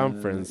Islamic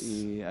Conference.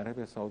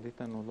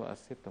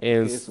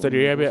 And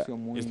Saudi Arabia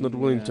is not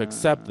willing to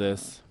accept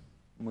this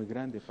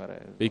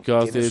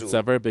because it's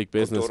a very big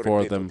business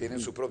for them.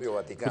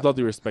 With all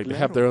due respect, they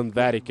have their own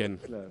Vatican.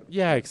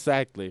 Yeah,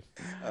 exactly.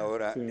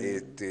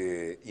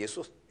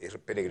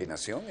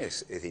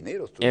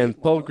 And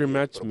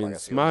pilgrimage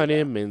means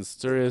money, means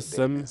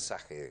tourism,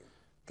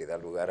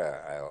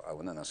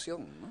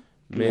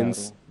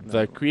 means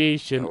the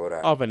creation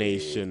of a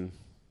nation.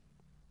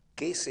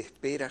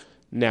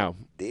 Now,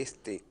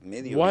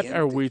 what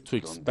are we to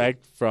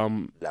expect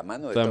from the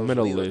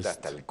Middle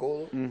East,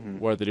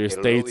 where the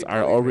United States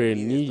are already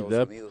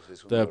needed?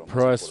 The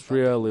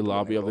pro-Israeli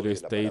lobby of the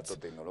United States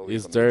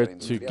is there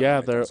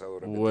together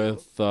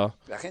with the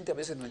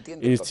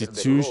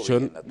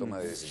institution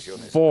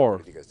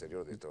for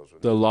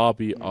the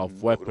lobby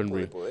of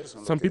weaponry.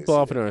 Some people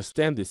often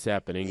understand this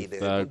happening.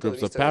 The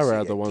groups of power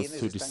are the ones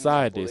who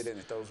decide this.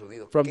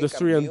 From the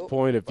Syrian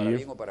point of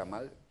view,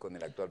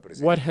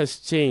 what has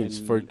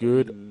changed for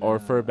good or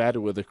for bad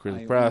with the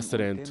current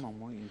president?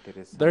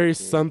 There is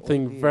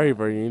something very,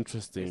 very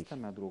interesting.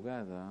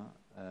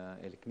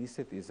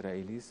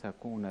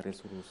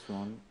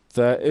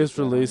 The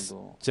Israelis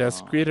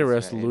just created a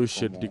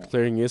resolution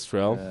declaring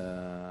Israel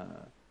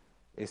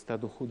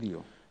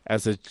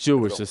as a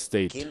Jewish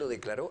state.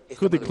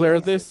 Who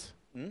declared this?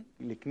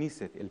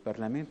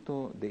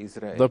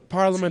 The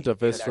Parliament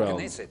of Israel,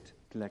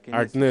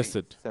 our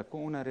Knesset.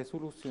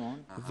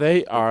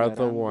 They are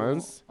the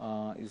ones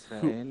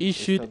who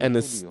issued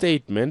a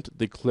statement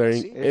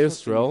declaring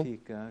Israel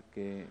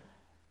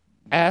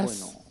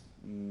as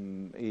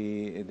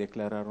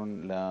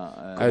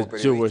a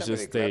Jewish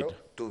state.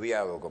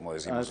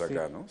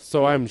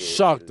 So I'm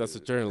shocked as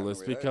a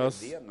journalist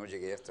because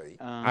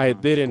I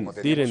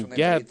didn't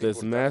get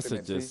these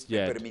messages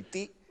yet.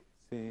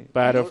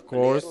 But of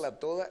course,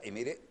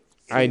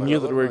 I knew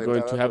that we were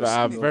going to have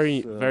a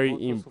very, very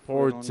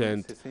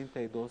important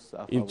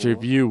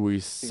interview,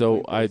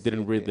 so I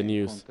didn't read the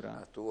news.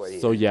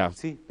 So yeah,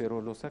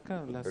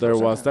 there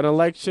was an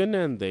election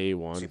and they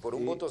won.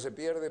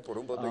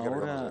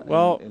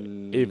 Well,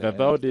 if a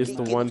vote is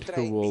the one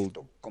who will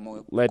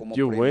let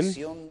you win,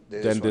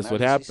 then this is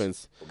what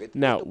happens.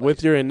 Now,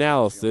 with your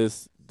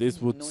analysis,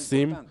 this would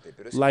seem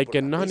like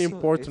a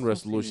non-important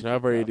resolution.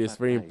 However, it is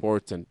very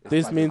important.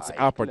 This means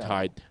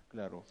apartheid.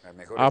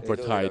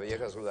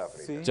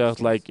 Apartheid, just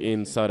like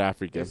in South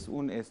Africa.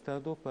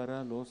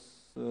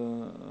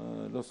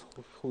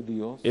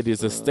 It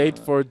is a state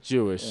for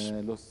Jewish.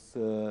 It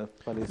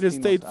is a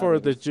state for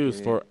the Jews,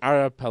 for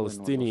Arab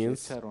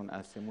Palestinians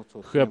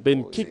who have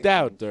been kicked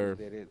out there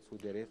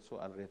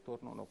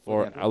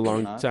for a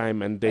long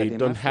time and they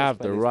don't have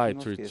the right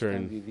to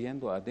return.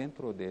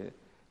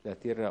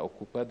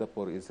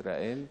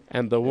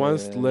 And the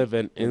ones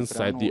living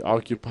inside the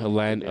occupied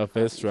land of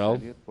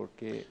Israel,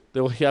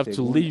 they'll have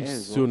to leave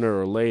sooner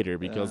or later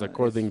because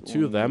according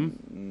to them,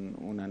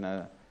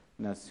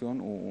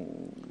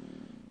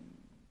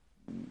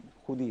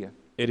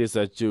 it is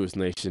a Jewish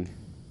nation.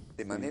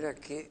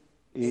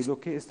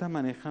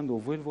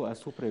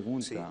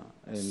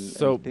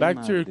 So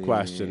back to your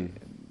question.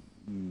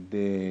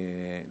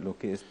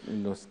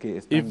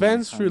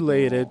 Events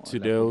related to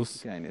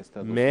those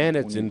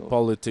managing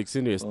politics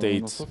in the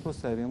States,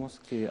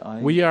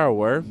 we are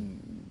aware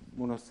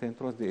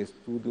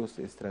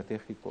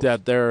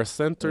that there are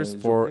centers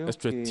for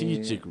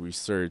strategic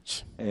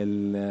research.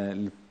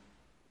 And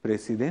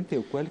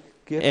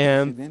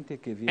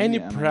any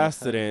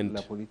president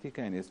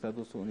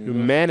who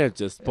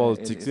manages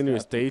politics in the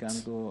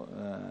States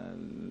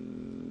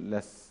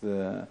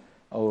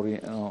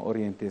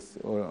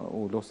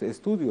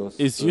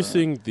is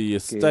using the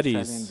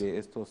studies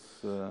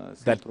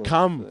that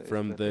come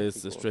from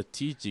these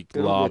strategic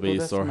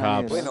lobbies or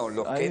hubs.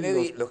 Well,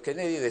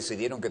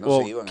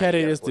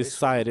 Kennedy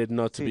decided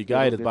not to be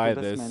guided by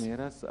this.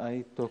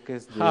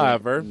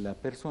 However,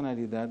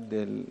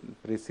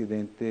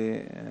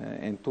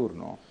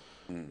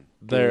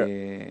 there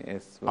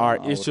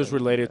are issues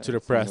related to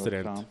the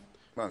president,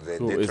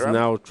 who is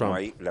now Trump.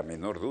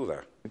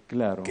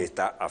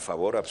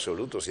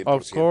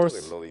 Of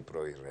course,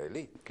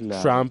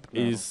 Trump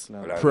is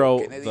pro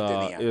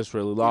the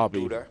Israeli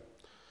lobby.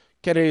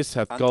 Candidates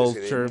had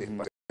culture,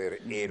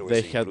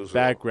 they had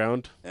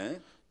background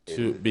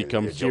to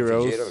become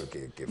heroes.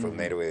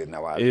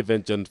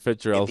 Even John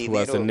Fitzgerald, who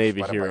was a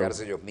Navy hero.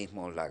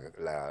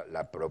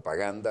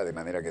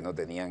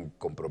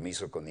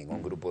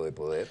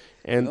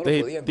 And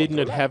they did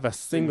not have a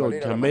single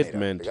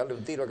commitment.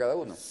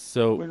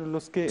 So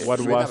what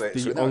was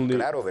the only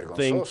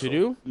thing to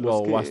do?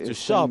 Well, was to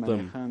shot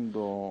them.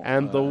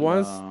 And the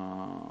ones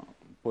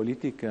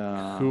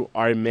who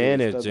are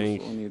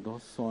managing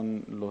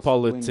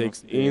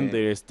politics in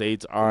their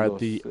states are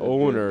the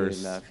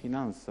owners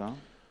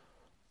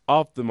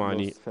of the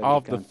money,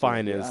 of the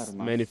finance,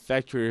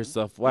 manufacturers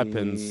of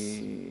weapons,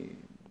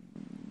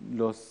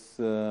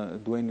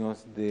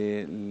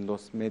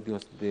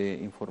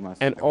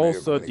 and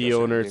also the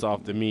owners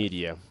of the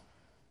media.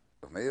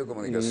 Los medios de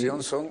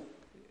comunicación son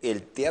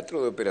el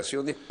teatro de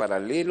operaciones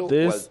paralelo o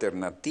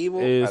alternativo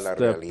a la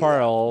realidad.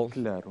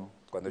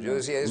 Cuando yo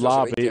decía eso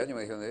hace 20 años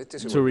me dijeron, este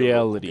se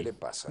volvió loco, ¿qué le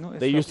pasa?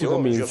 They used to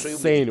call me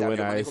insane when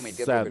I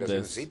said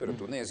this. Sí, pero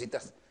tú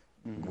necesitas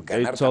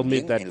They told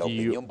me that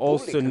you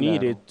also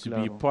needed to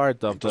be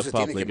part of the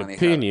public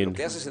opinion.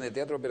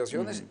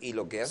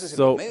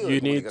 So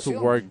you need to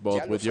work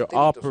both with your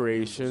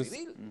operations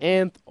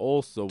and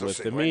also with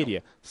the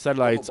media.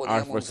 Satellites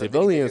are for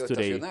civilians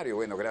today.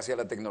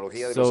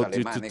 So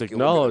due to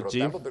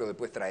technology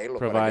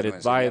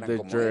provided by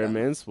the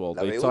Germans, well,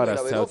 they taught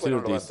us how to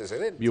do this.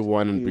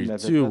 B1 and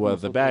B2 were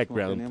the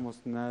background.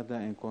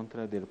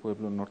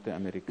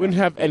 We don't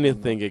have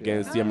anything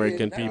against the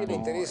American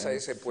people.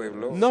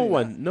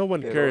 No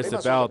one cares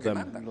about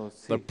them.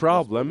 The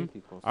problem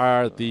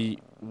are the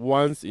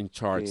ones in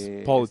charge,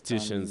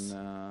 politicians.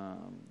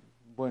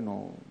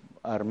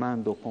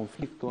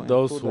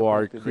 Those who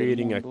are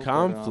creating a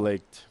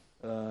conflict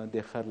in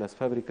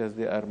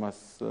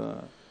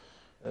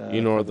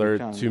order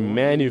to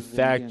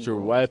manufacture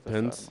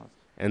weapons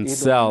and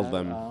sell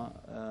them.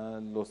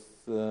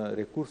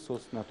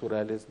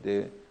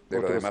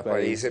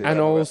 And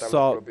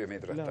also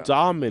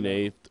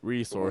dominate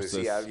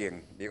resources.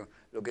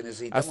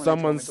 As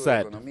someone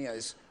said,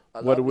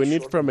 what we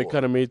need from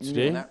economy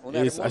today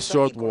is a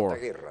short war,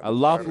 a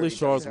lovely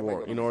short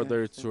war in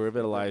order to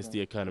revitalize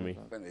the economy.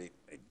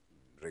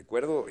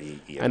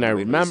 And I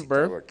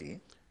remember,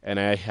 and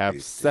I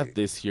have said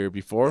this here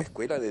before,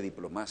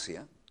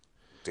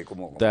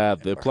 the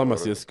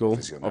diplomacy school,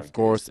 of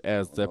course,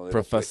 as the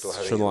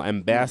professional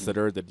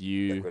ambassador that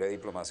you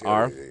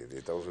are,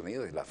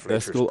 the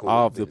School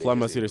of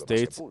Diplomacy of the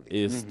States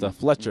is the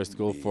Fletcher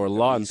School for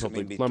Law and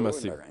Public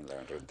Diplomacy.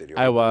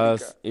 I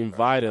was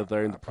invited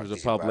there in the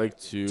Republic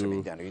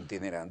to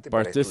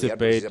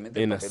participate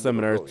in a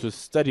seminar to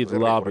study the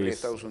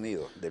lobbies.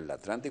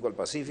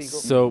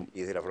 So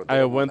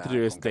I went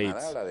through the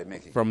states,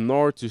 from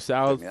north to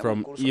south,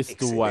 from east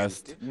to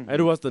west.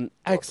 It was an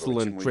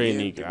excellent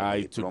training.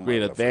 I took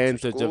great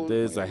advantage of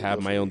this. I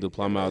have my own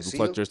diploma at the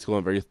Fletcher School.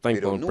 I'm very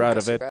thankful and proud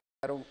of it.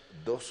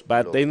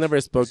 But they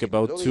never spoke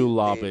about two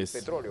lobbies.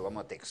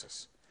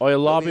 Oil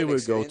lobby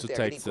will go to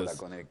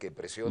Texas.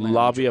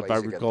 Lobby of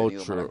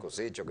agriculture,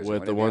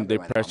 with the one they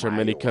pressure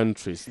many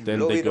countries.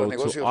 Then they go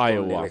to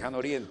Iowa.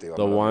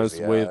 The ones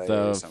with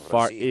the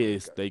Far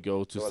East, they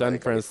go to San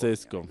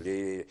Francisco.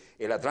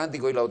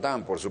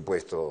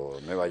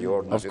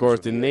 Of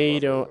course, the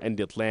NATO and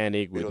the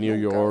Atlantic with New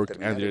York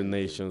and the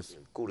nations.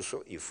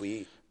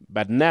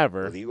 But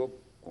never,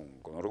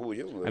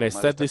 and I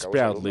said this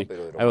proudly,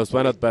 I was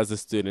one of the best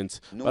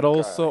students, but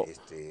also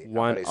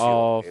one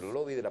of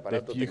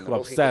the few who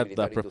upset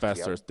the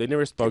professors. They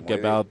never spoke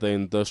about the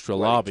industrial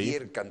lobby,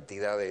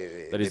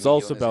 that is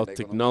also about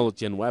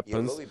technology and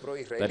weapons,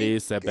 that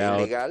is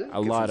about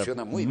a lot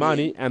of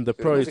money, and the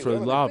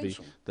pro-Israeli lobby,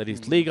 that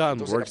is legal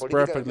and works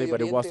perfectly,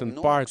 but it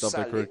wasn't part of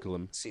the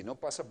curriculum.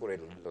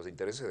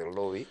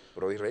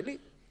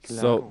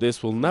 So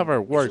this will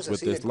never work with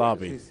this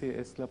lobby.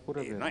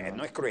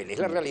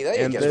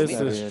 And this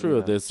is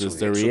true, this is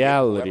the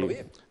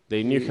reality.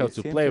 They knew how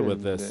to play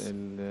with this.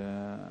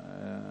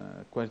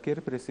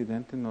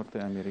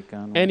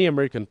 Any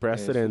American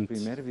president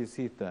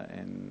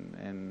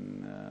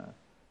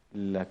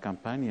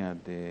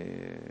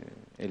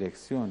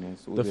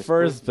the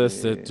first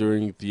visit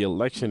during the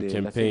election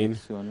campaign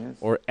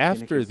or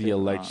after the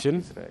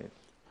election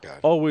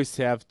always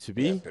have to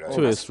be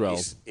to Israel.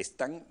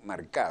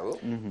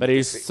 But it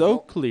is so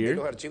clear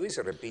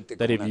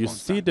that if you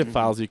see the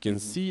files, you can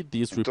see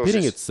this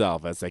repeating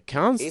itself as a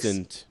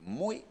constant.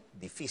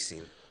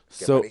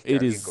 So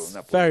it is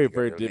very,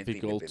 very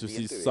difficult to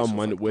see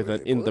someone with an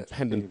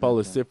independent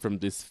policy from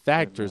these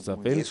factors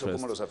of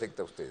interest.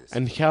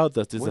 And how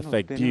does this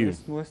affect you?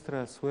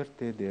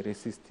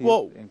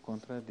 Well,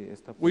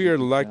 we are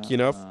lucky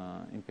enough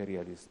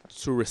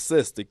to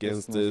resist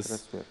against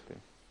this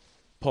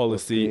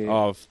policy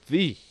of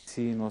the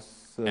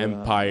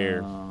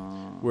empire.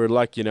 We're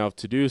lucky enough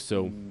to do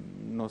so.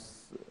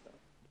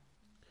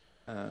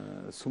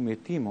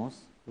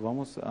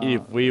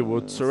 If we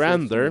would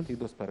surrender,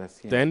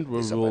 then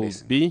we will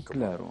be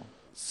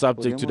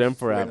subject to them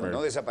forever.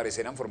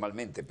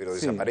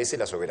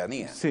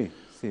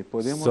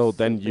 So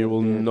then you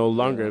will no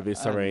longer be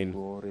sovereign.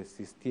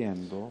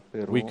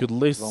 We could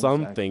lose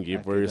something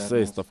if we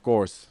resist, of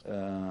course.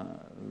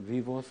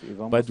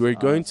 But we're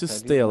going to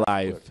stay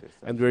alive,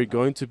 and we're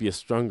going to be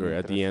stronger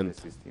at the end,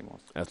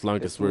 as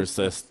long as we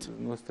resist.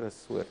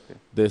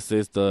 This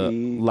is the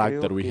luck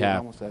that we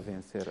have.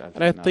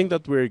 And I think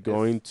that we're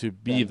going to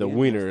be the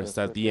winners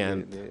at the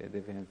end.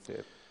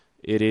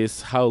 It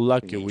is how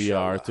lucky we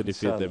are to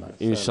defeat them,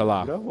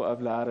 inshallah.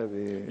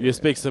 You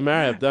speak some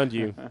Arab, don't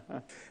you?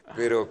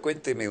 Pero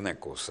cuénteme una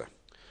cosa.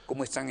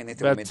 ¿Cómo están en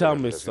este But momento tell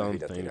las me relaciones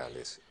something.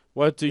 bilaterales?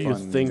 What do you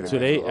think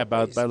today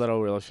about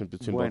bilateral relations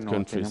between both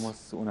countries?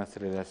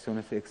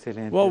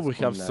 Well, we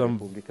have some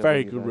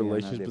very good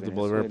relations with the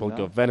Bolivarian Republic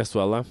of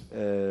Venezuela.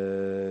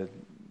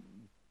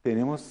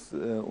 Tenemos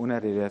una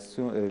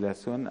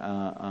relación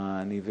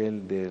a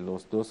nivel de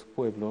los dos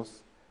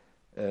pueblos.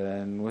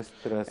 And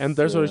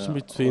there's a relation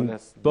between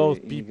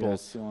both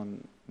peoples.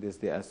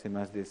 Desde hace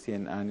más de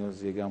 100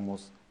 años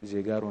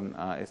llegaron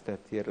a esta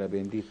tierra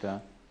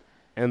bendita.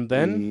 And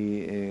then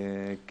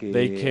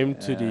they came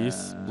to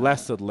this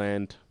blessed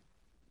land.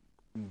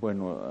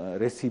 Bueno,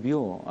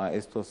 recibió a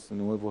estos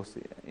nuevos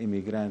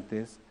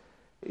inmigrantes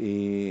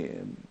y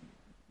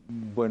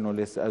bueno,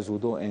 les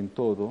ayudó en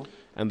todo.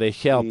 And they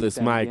helped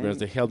these migrants,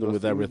 they helped them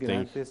with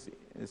everything.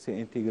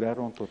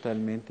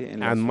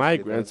 And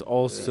migrants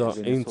also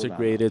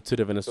integrated to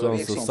the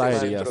Venezuelan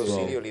society as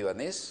well.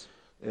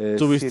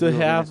 Do we still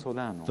have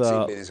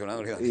the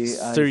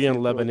Syrian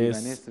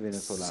Lebanese?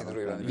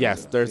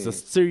 Yes, there's a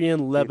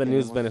Syrian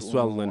Lebanese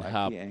Venezuelan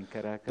hub.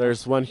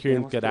 There's one here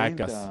in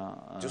Caracas.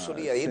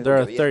 There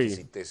are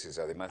 30.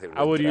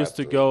 I would used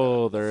to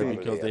go there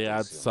because they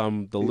had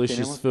some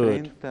delicious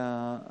food.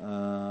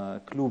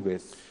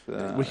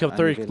 We have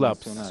 30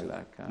 clubs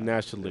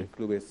nationally.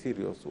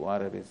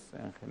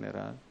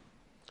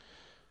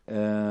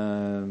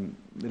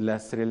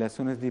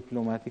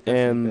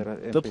 And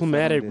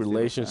diplomatic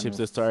relationships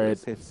that started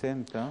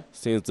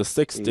since the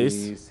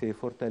 60s,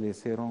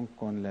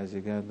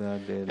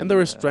 and they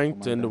were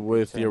strengthened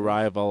with the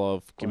arrival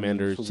of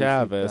Commander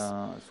Chavez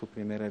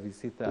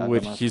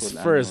with his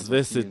first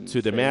visit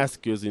to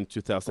Damascus in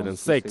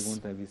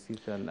 2006.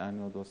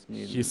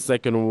 His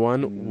second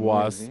one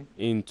was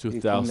in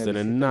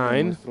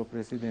 2009,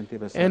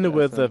 and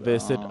with the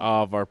visit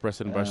of our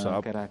President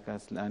Bashar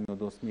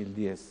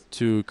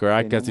to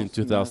Caracas in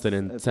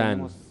 2010.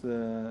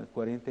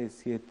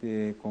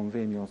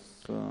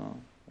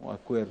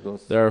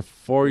 There are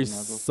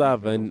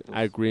 47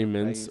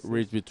 agreements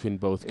reached between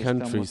both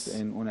countries.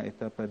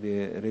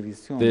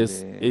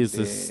 This is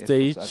the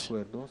stage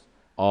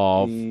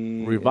of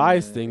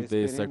revising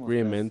these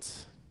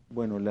agreements.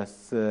 And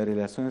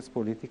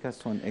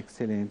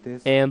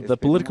the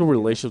political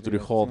relations to the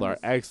whole are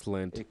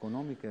excellent.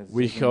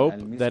 We hope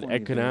that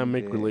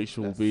economic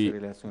relations will be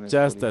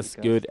just as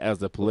good as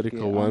the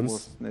political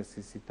ones,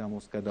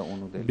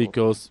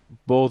 because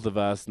both of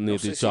us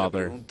need each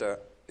other.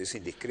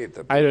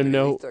 I don't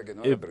know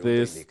if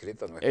this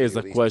is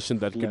a question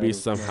that could be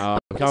somehow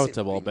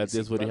accountable, but this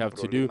is what you have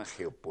to do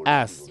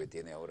as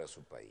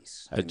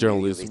a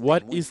journalist.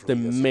 What is the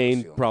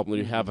main problem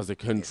you have as a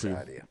country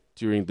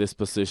during this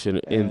position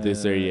in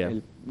this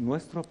area?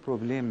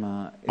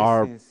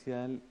 Our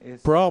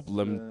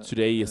problem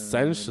today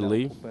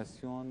essentially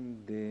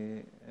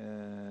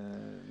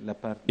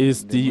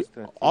is the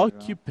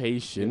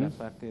occupation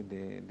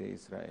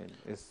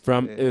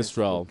from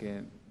Israel.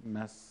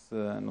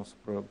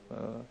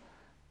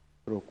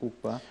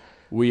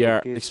 We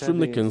are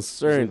extremely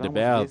concerned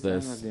about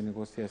this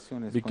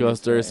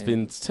because there's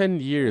been 10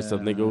 years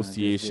of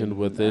negotiation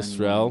with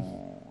Israel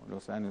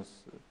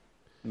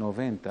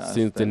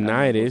since the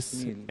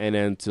 90s and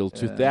until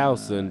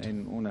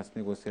 2000,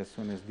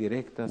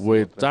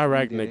 with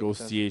direct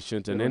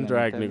negotiations and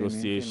indirect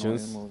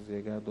negotiations,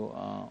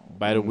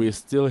 but we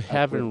still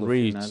haven't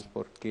reached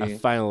a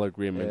final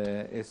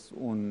agreement.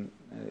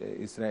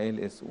 Israel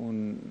es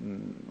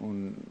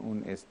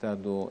un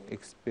estado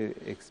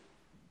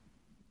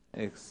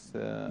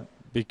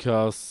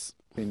because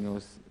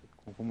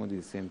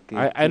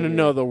I don't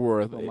know the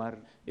word.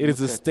 It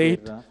is a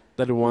state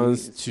that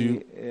wants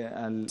to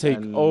take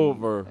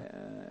over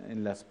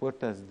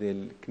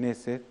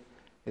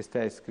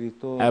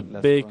a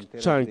big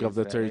chunk of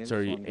the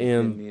territory,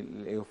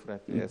 and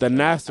the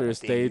Nasser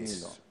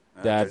states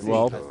that,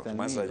 well,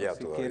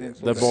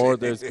 the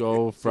borders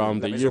go from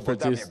the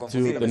Euphrates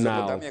to the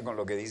Nile.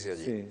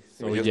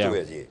 So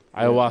yeah,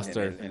 I was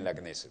there.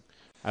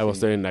 I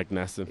was there in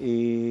Agnasim.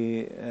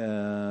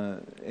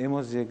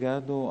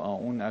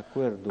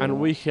 And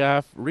we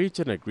have reached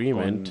an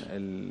agreement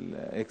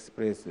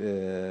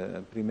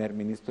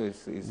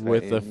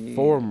with the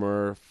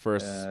former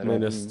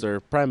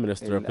Prime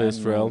Minister of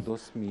Israel,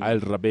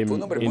 Al-Rabin,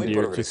 in the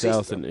year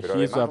 2000.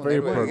 He is a very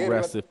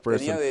progressive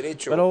person,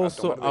 but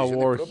also a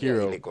war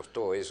hero who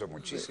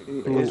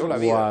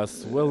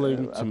was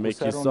willing to make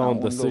his own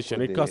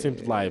decision. It cost him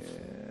life.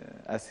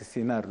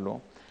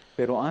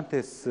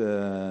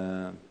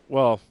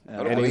 Well,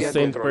 an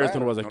insane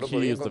person was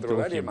accused of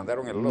killing him.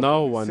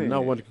 No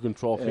one could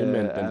control him,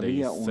 and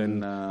they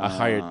sent a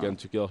hired gun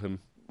to kill him.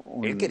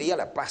 Él quería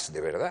la paz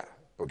de verdad,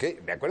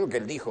 porque me acuerdo que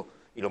él dijo,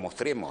 y lo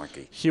mostremos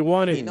aquí. He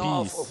wanted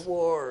peace.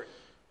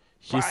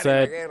 He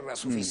said,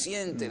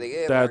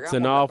 that's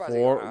enough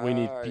war, we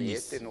need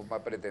peace.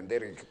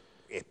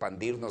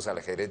 Expandirnos al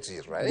ejército de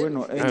Israel.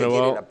 Bueno,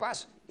 quiere la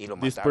paz, y lo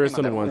this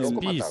person wants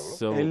peace,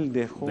 so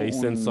they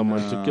sent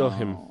someone to kill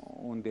him.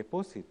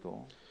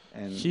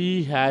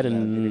 he had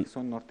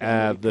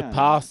a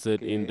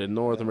deposit in the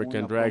North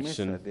American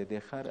direction,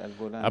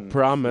 a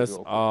promise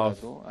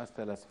of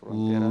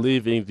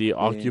leaving the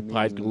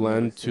occupied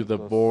land to the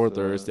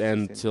borders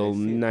until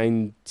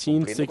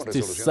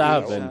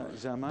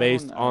 1967,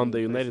 based on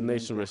the United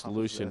Nations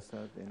resolution.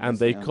 And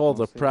they called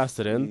the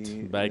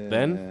president back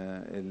then,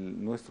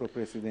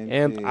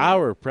 and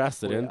our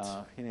president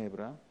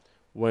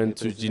went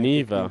to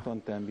Geneva.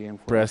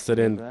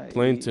 President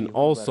Clinton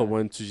also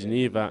went to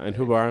Geneva, and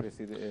Hubar,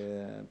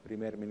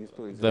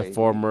 the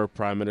former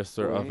Prime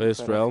Minister of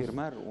Israel,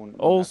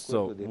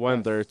 also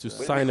went there to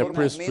sign a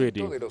peace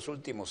treaty.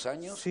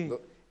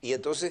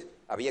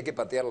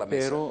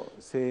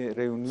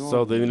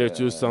 So they needed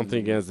to do something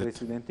against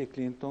it.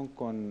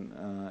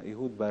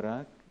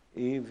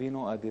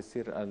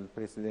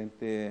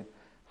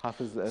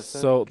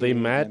 So they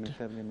met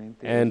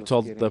and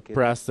told the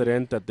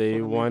president that they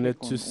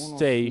wanted to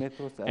stay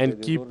and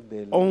keep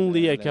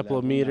only a couple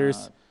of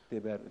meters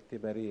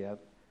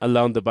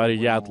along the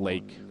Bariyat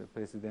Lake.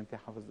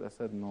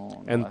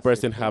 And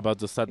President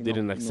Hafez Assad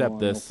didn't accept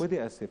this.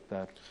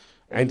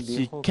 And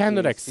he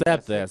cannot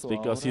accept this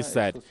because he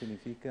said,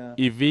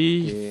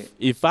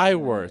 if I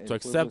were to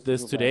accept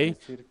this today,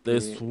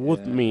 this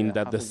would mean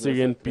that the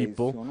Syrian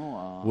people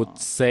would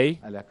say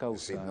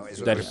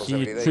that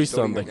he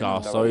treasoned the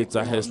cause. So it's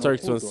a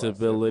historic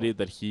responsibility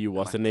that he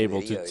wasn't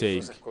able to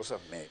take.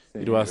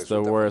 It was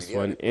the worst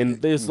one.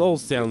 And this all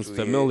sounds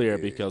familiar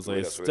because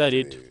I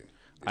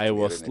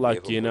was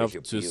lucky enough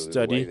to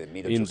study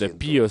in the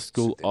Pio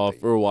School of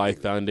Uruguay,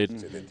 founded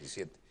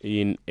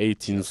in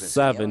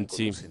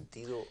 1870,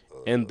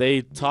 and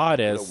they taught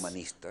us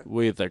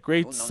with a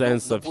great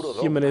sense of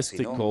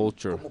humanistic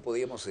culture,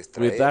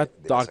 without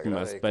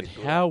dogmas, but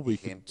how we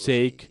could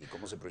take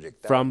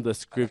from the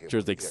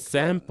scriptures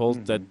examples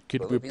that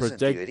could be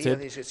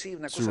projected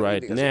to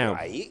right now.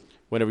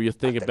 Whenever you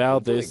think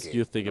about this,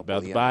 you think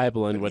about the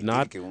Bible and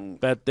whatnot,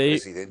 but they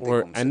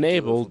were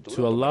unable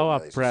to allow a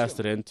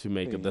president to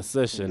make a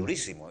decision.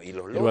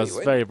 It was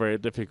very, very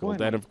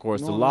difficult. And of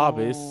course, the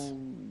lobbies.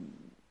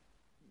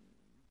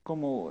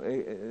 Como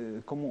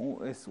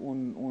es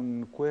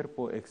un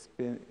cuerpo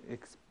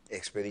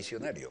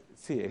expedicionario.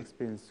 Sí,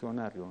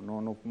 expedicionario.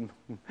 No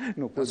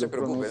puedo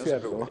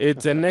pronunciarlo.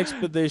 It's an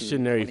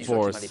expeditionary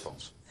force.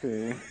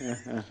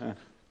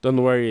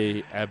 Don't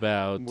worry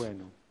about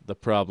the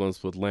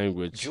problems with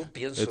language.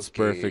 It's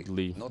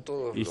perfectly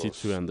easy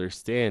to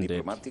understand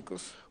it.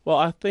 Well,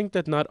 I think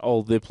that not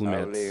all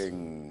diplomats,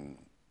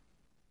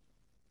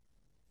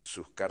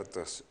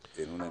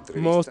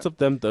 most of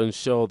them don't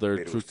show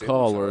their true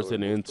colors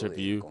in an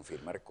interview.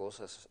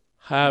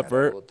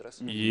 However,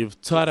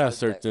 you've taught us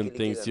certain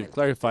things, you've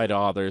clarified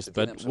others,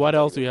 but what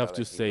else do you have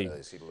to say?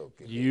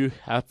 You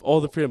have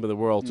all the freedom in the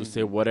world to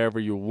say whatever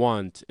you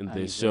want in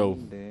this show.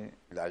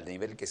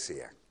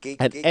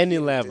 At any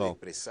level,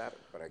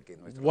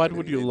 what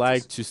would you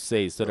like to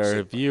say so that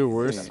our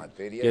viewers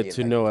get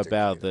to know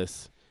about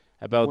this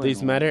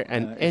matter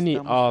and any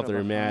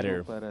other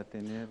matter?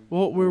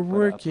 Well, we're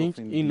working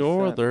in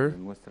order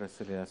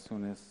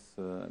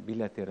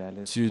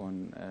to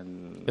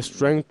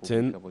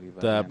strengthen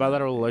the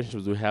bilateral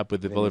relationships we have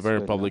with the Bolivarian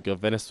Republic of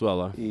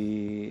Venezuela.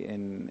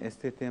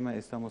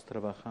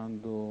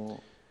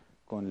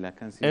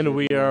 And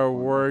we are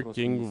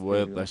working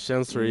with the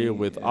Chancellery,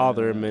 with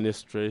other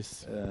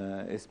ministries.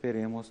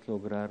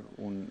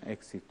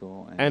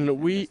 And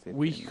we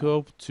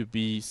hope to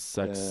be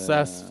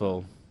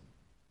successful.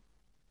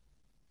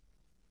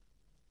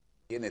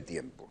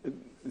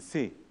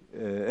 Sí,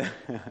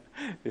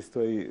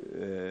 estoy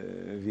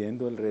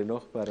viendo el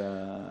reloj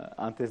para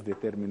antes de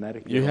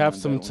terminar. You have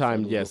some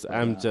time, yes.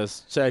 I'm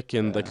just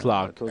checking the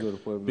clock.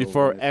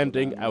 Before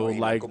ending, I would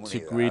like to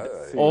greet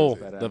all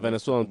the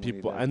Venezuelan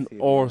people and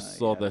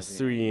also the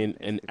Syrian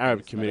and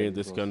Arab community in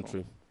this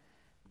country.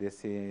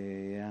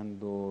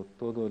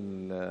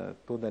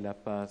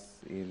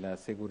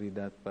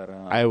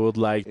 I would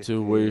like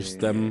to wish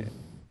them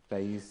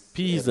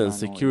peace and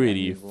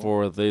security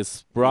for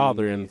this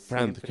brother and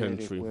friend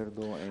country.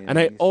 And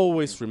I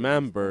always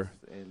remember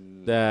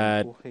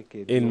that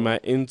in my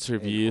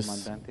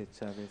interviews,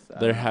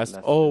 there has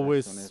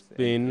always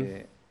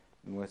been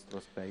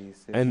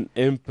an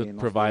input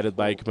provided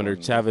by Commander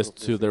Chavez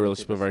to the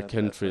relationship of our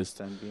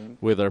countries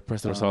with our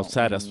President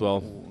Assad as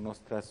well.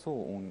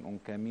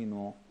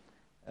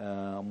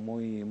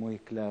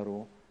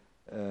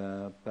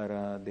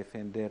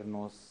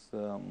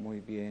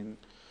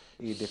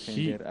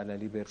 He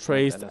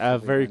traced a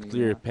very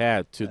clear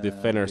path to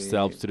defend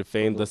ourselves, to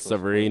defend the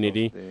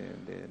sovereignty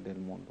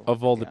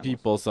of all the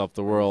peoples of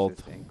the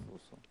world,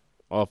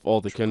 of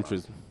all the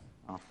countries.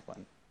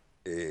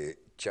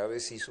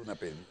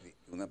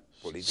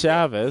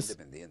 Chavez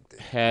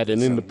had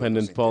an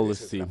independent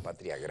policy,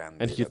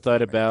 and he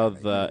thought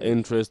about the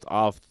interest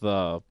of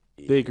the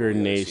bigger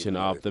nation,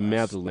 of the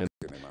motherland.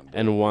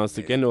 And once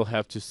again, you'll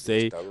have to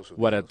say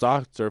what a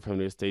doctor from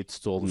the States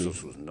told me.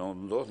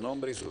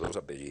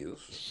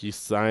 He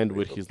signed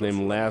with his name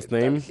and last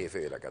name.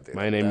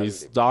 My name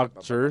is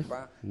Doctor,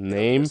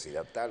 name,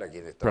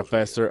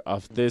 professor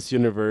of this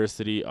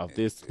university, of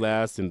this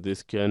class, in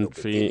this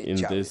country, in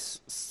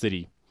this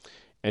city.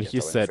 And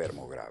he said,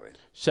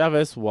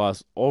 Chavez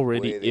was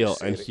already ill,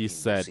 and he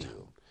said,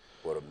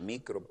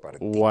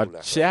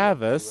 what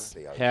Chavez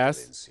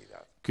has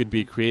could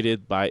be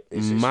created by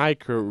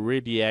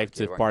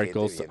micro-radioactive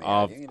particles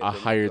of a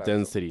higher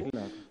density.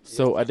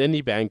 So at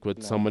any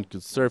banquet, someone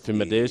could serve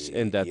him a dish,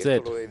 and that's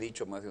it.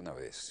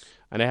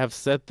 And I have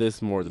said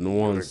this more than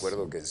once.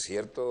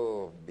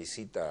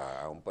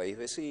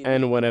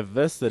 And when I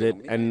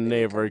visited a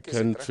neighbor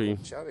country,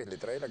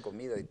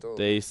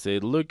 they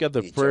said, look at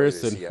the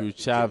person who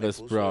Chavez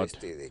brought.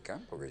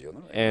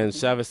 And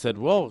Chavez said,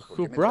 well,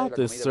 who brought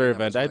this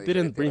servant? I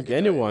didn't bring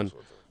anyone.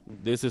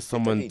 This is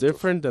someone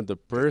different than the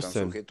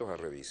person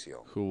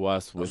who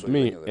was with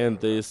me.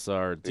 And these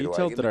are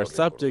details that are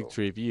subject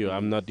to review.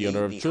 I'm not the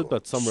owner of truth,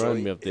 but some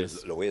remind me of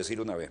this.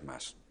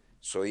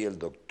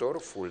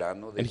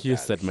 And he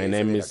said, my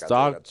name is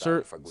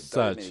Dr.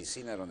 Such,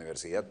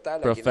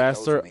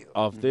 professor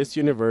of this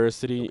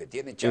university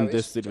in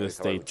this city of the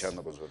States.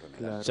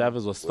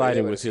 Chavez was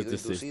fighting with his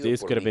disease.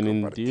 This could have been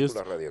induced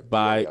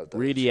by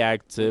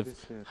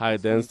radioactive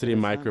high-density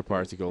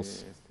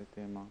microparticles.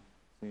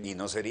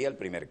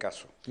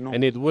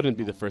 And it wouldn't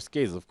be the first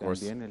case, of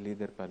course.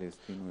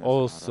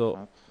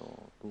 Also,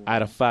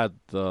 Arafat,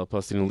 the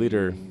Palestinian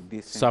leader,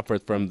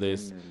 suffered from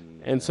this.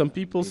 And some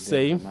people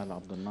say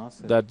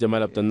that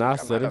Jamal Abdel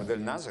Nasser,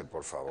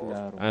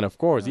 and of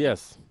course,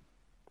 yes,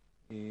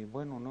 this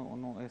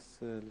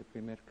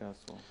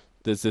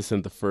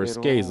isn't the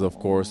first case, of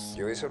course.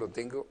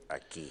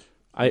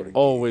 I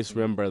always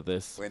remember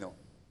this.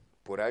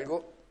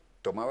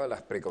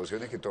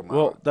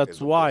 Well,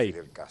 that's why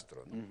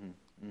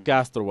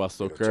Castro was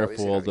so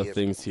careful of the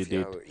things he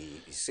did.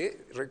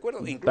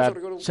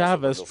 But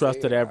Chavez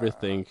trusted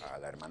everything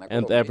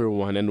and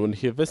everyone. And when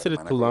he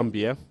visited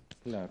Colombia,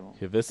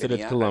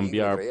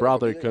 our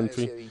brother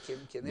country,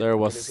 there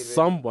was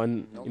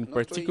someone in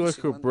particular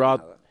who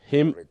brought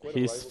him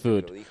his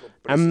food.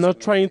 I'm not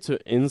trying to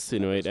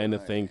insinuate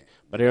anything,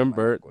 but I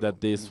remember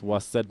that this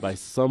was said by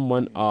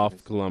someone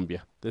of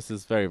Colombia. This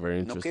is very, very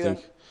interesting.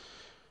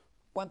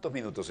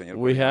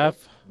 We have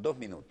 2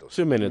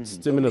 minutes,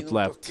 2 minutes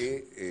left.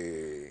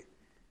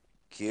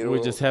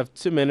 We just have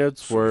 2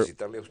 minutes where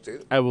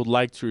I would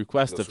like to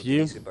request of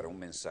you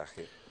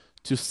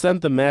to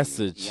send the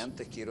message.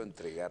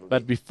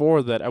 But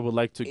before that, I would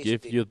like to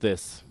give you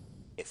this.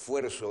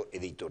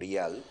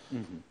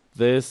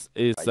 This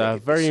is a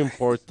very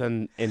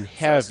important and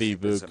heavy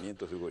book.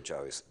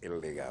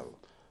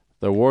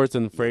 The words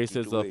and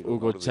phrases of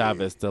Hugo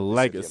Chavez, The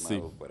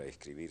Legacy.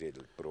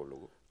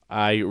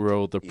 I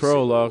wrote the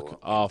prologue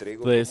of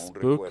this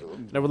book,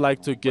 and I would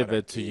like to give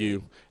it to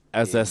you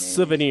as a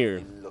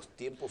souvenir,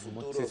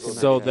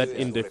 so that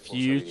in the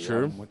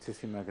future,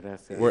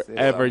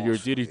 wherever your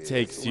duty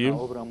takes you,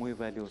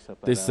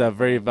 this is a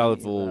very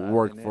valuable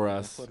work for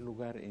us.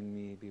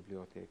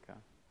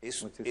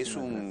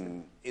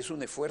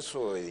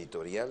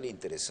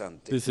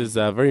 This is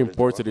a very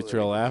important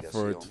editorial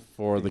effort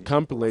for the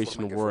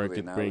compilation work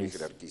it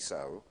brings,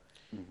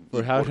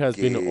 for how it has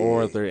been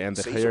ordered and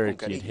the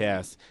hierarchy it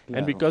has,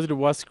 and because it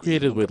was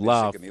created with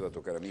love.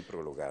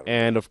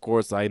 And of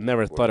course, I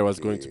never thought I was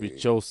going to be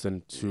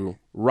chosen to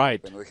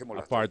write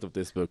a part of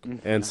this book.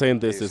 And saying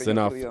this is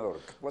enough.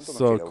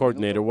 So,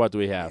 coordinator, what do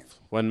we have?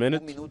 1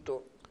 minute?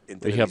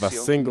 We have a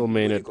single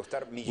minute,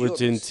 which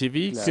in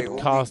TV could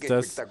cost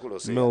us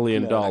 $1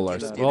 million.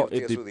 Well,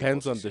 it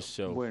depends on the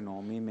show.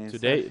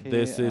 Today,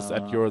 this is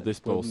at your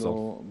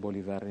disposal.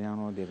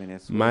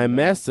 My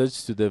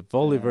message to the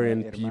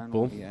Bolivarian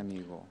people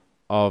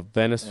of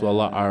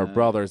Venezuela, our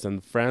brothers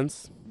and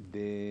friends,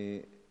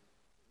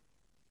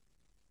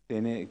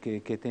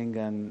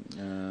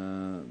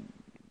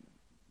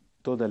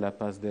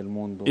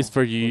 is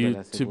for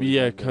you to be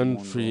a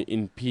country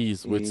in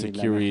peace with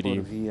security.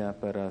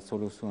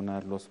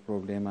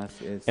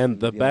 And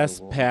the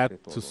best path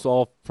to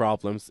solve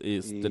problems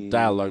is the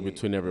dialogue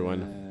between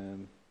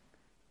everyone.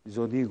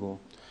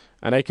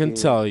 And I can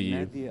tell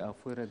you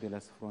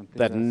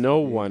that no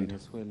one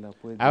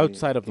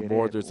outside of the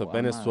borders of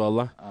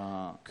Venezuela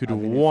could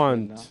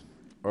want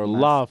or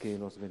love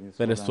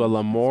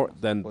Venezuela more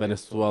than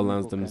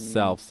Venezuelans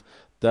themselves.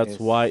 That's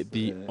why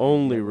the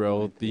only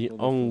road, the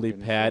only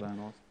path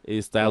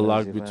is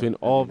dialogue between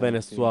all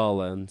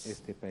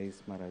Venezuelans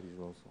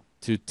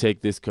to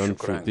take this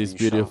country, this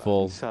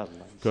beautiful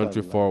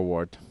country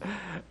forward.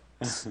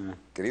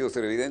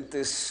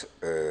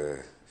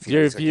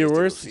 Dear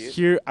viewers,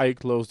 here I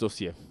close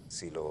Dosier.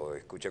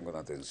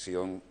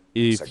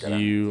 If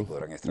you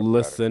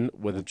listen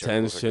with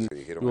attention,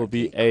 you will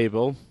be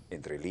able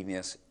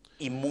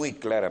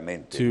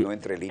to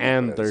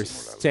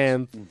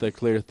understand the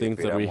clear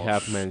things that we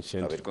have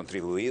mentioned,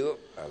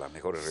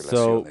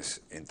 So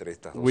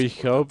we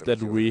hope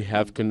that we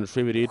have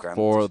contributed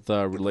for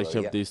the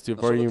relation of these two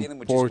very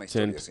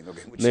important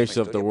nations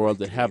of the world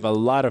that have a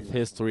lot of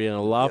history and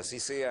a lot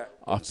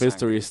of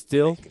history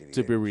still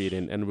to be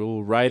written, and we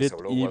will write it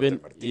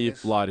even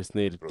if blood is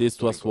needed.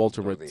 This was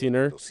Walter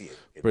Martiner,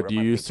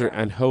 producer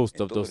and host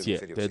of Dosier,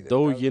 the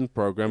Douyin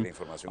program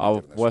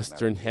of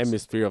Western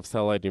Hemisphere of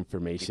Satellite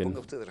Information.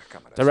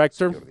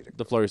 Director,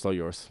 the floor is all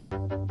yours.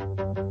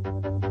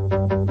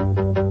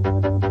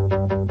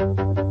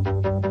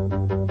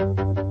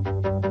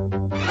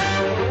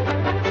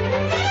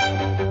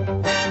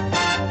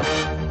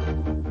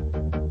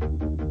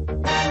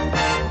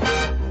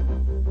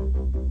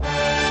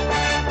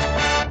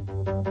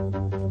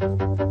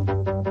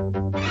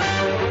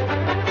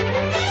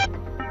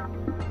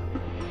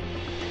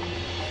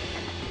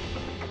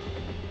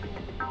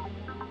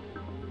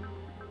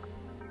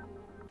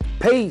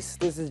 Peace,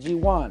 this is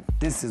G1.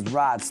 This is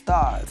Rod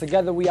Stars.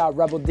 Together we are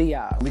Rebel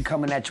Diaz. We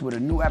coming at you with a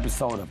new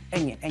episode of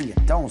And You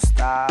Don't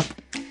Stop.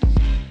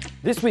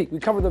 This week we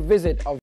cover the visit of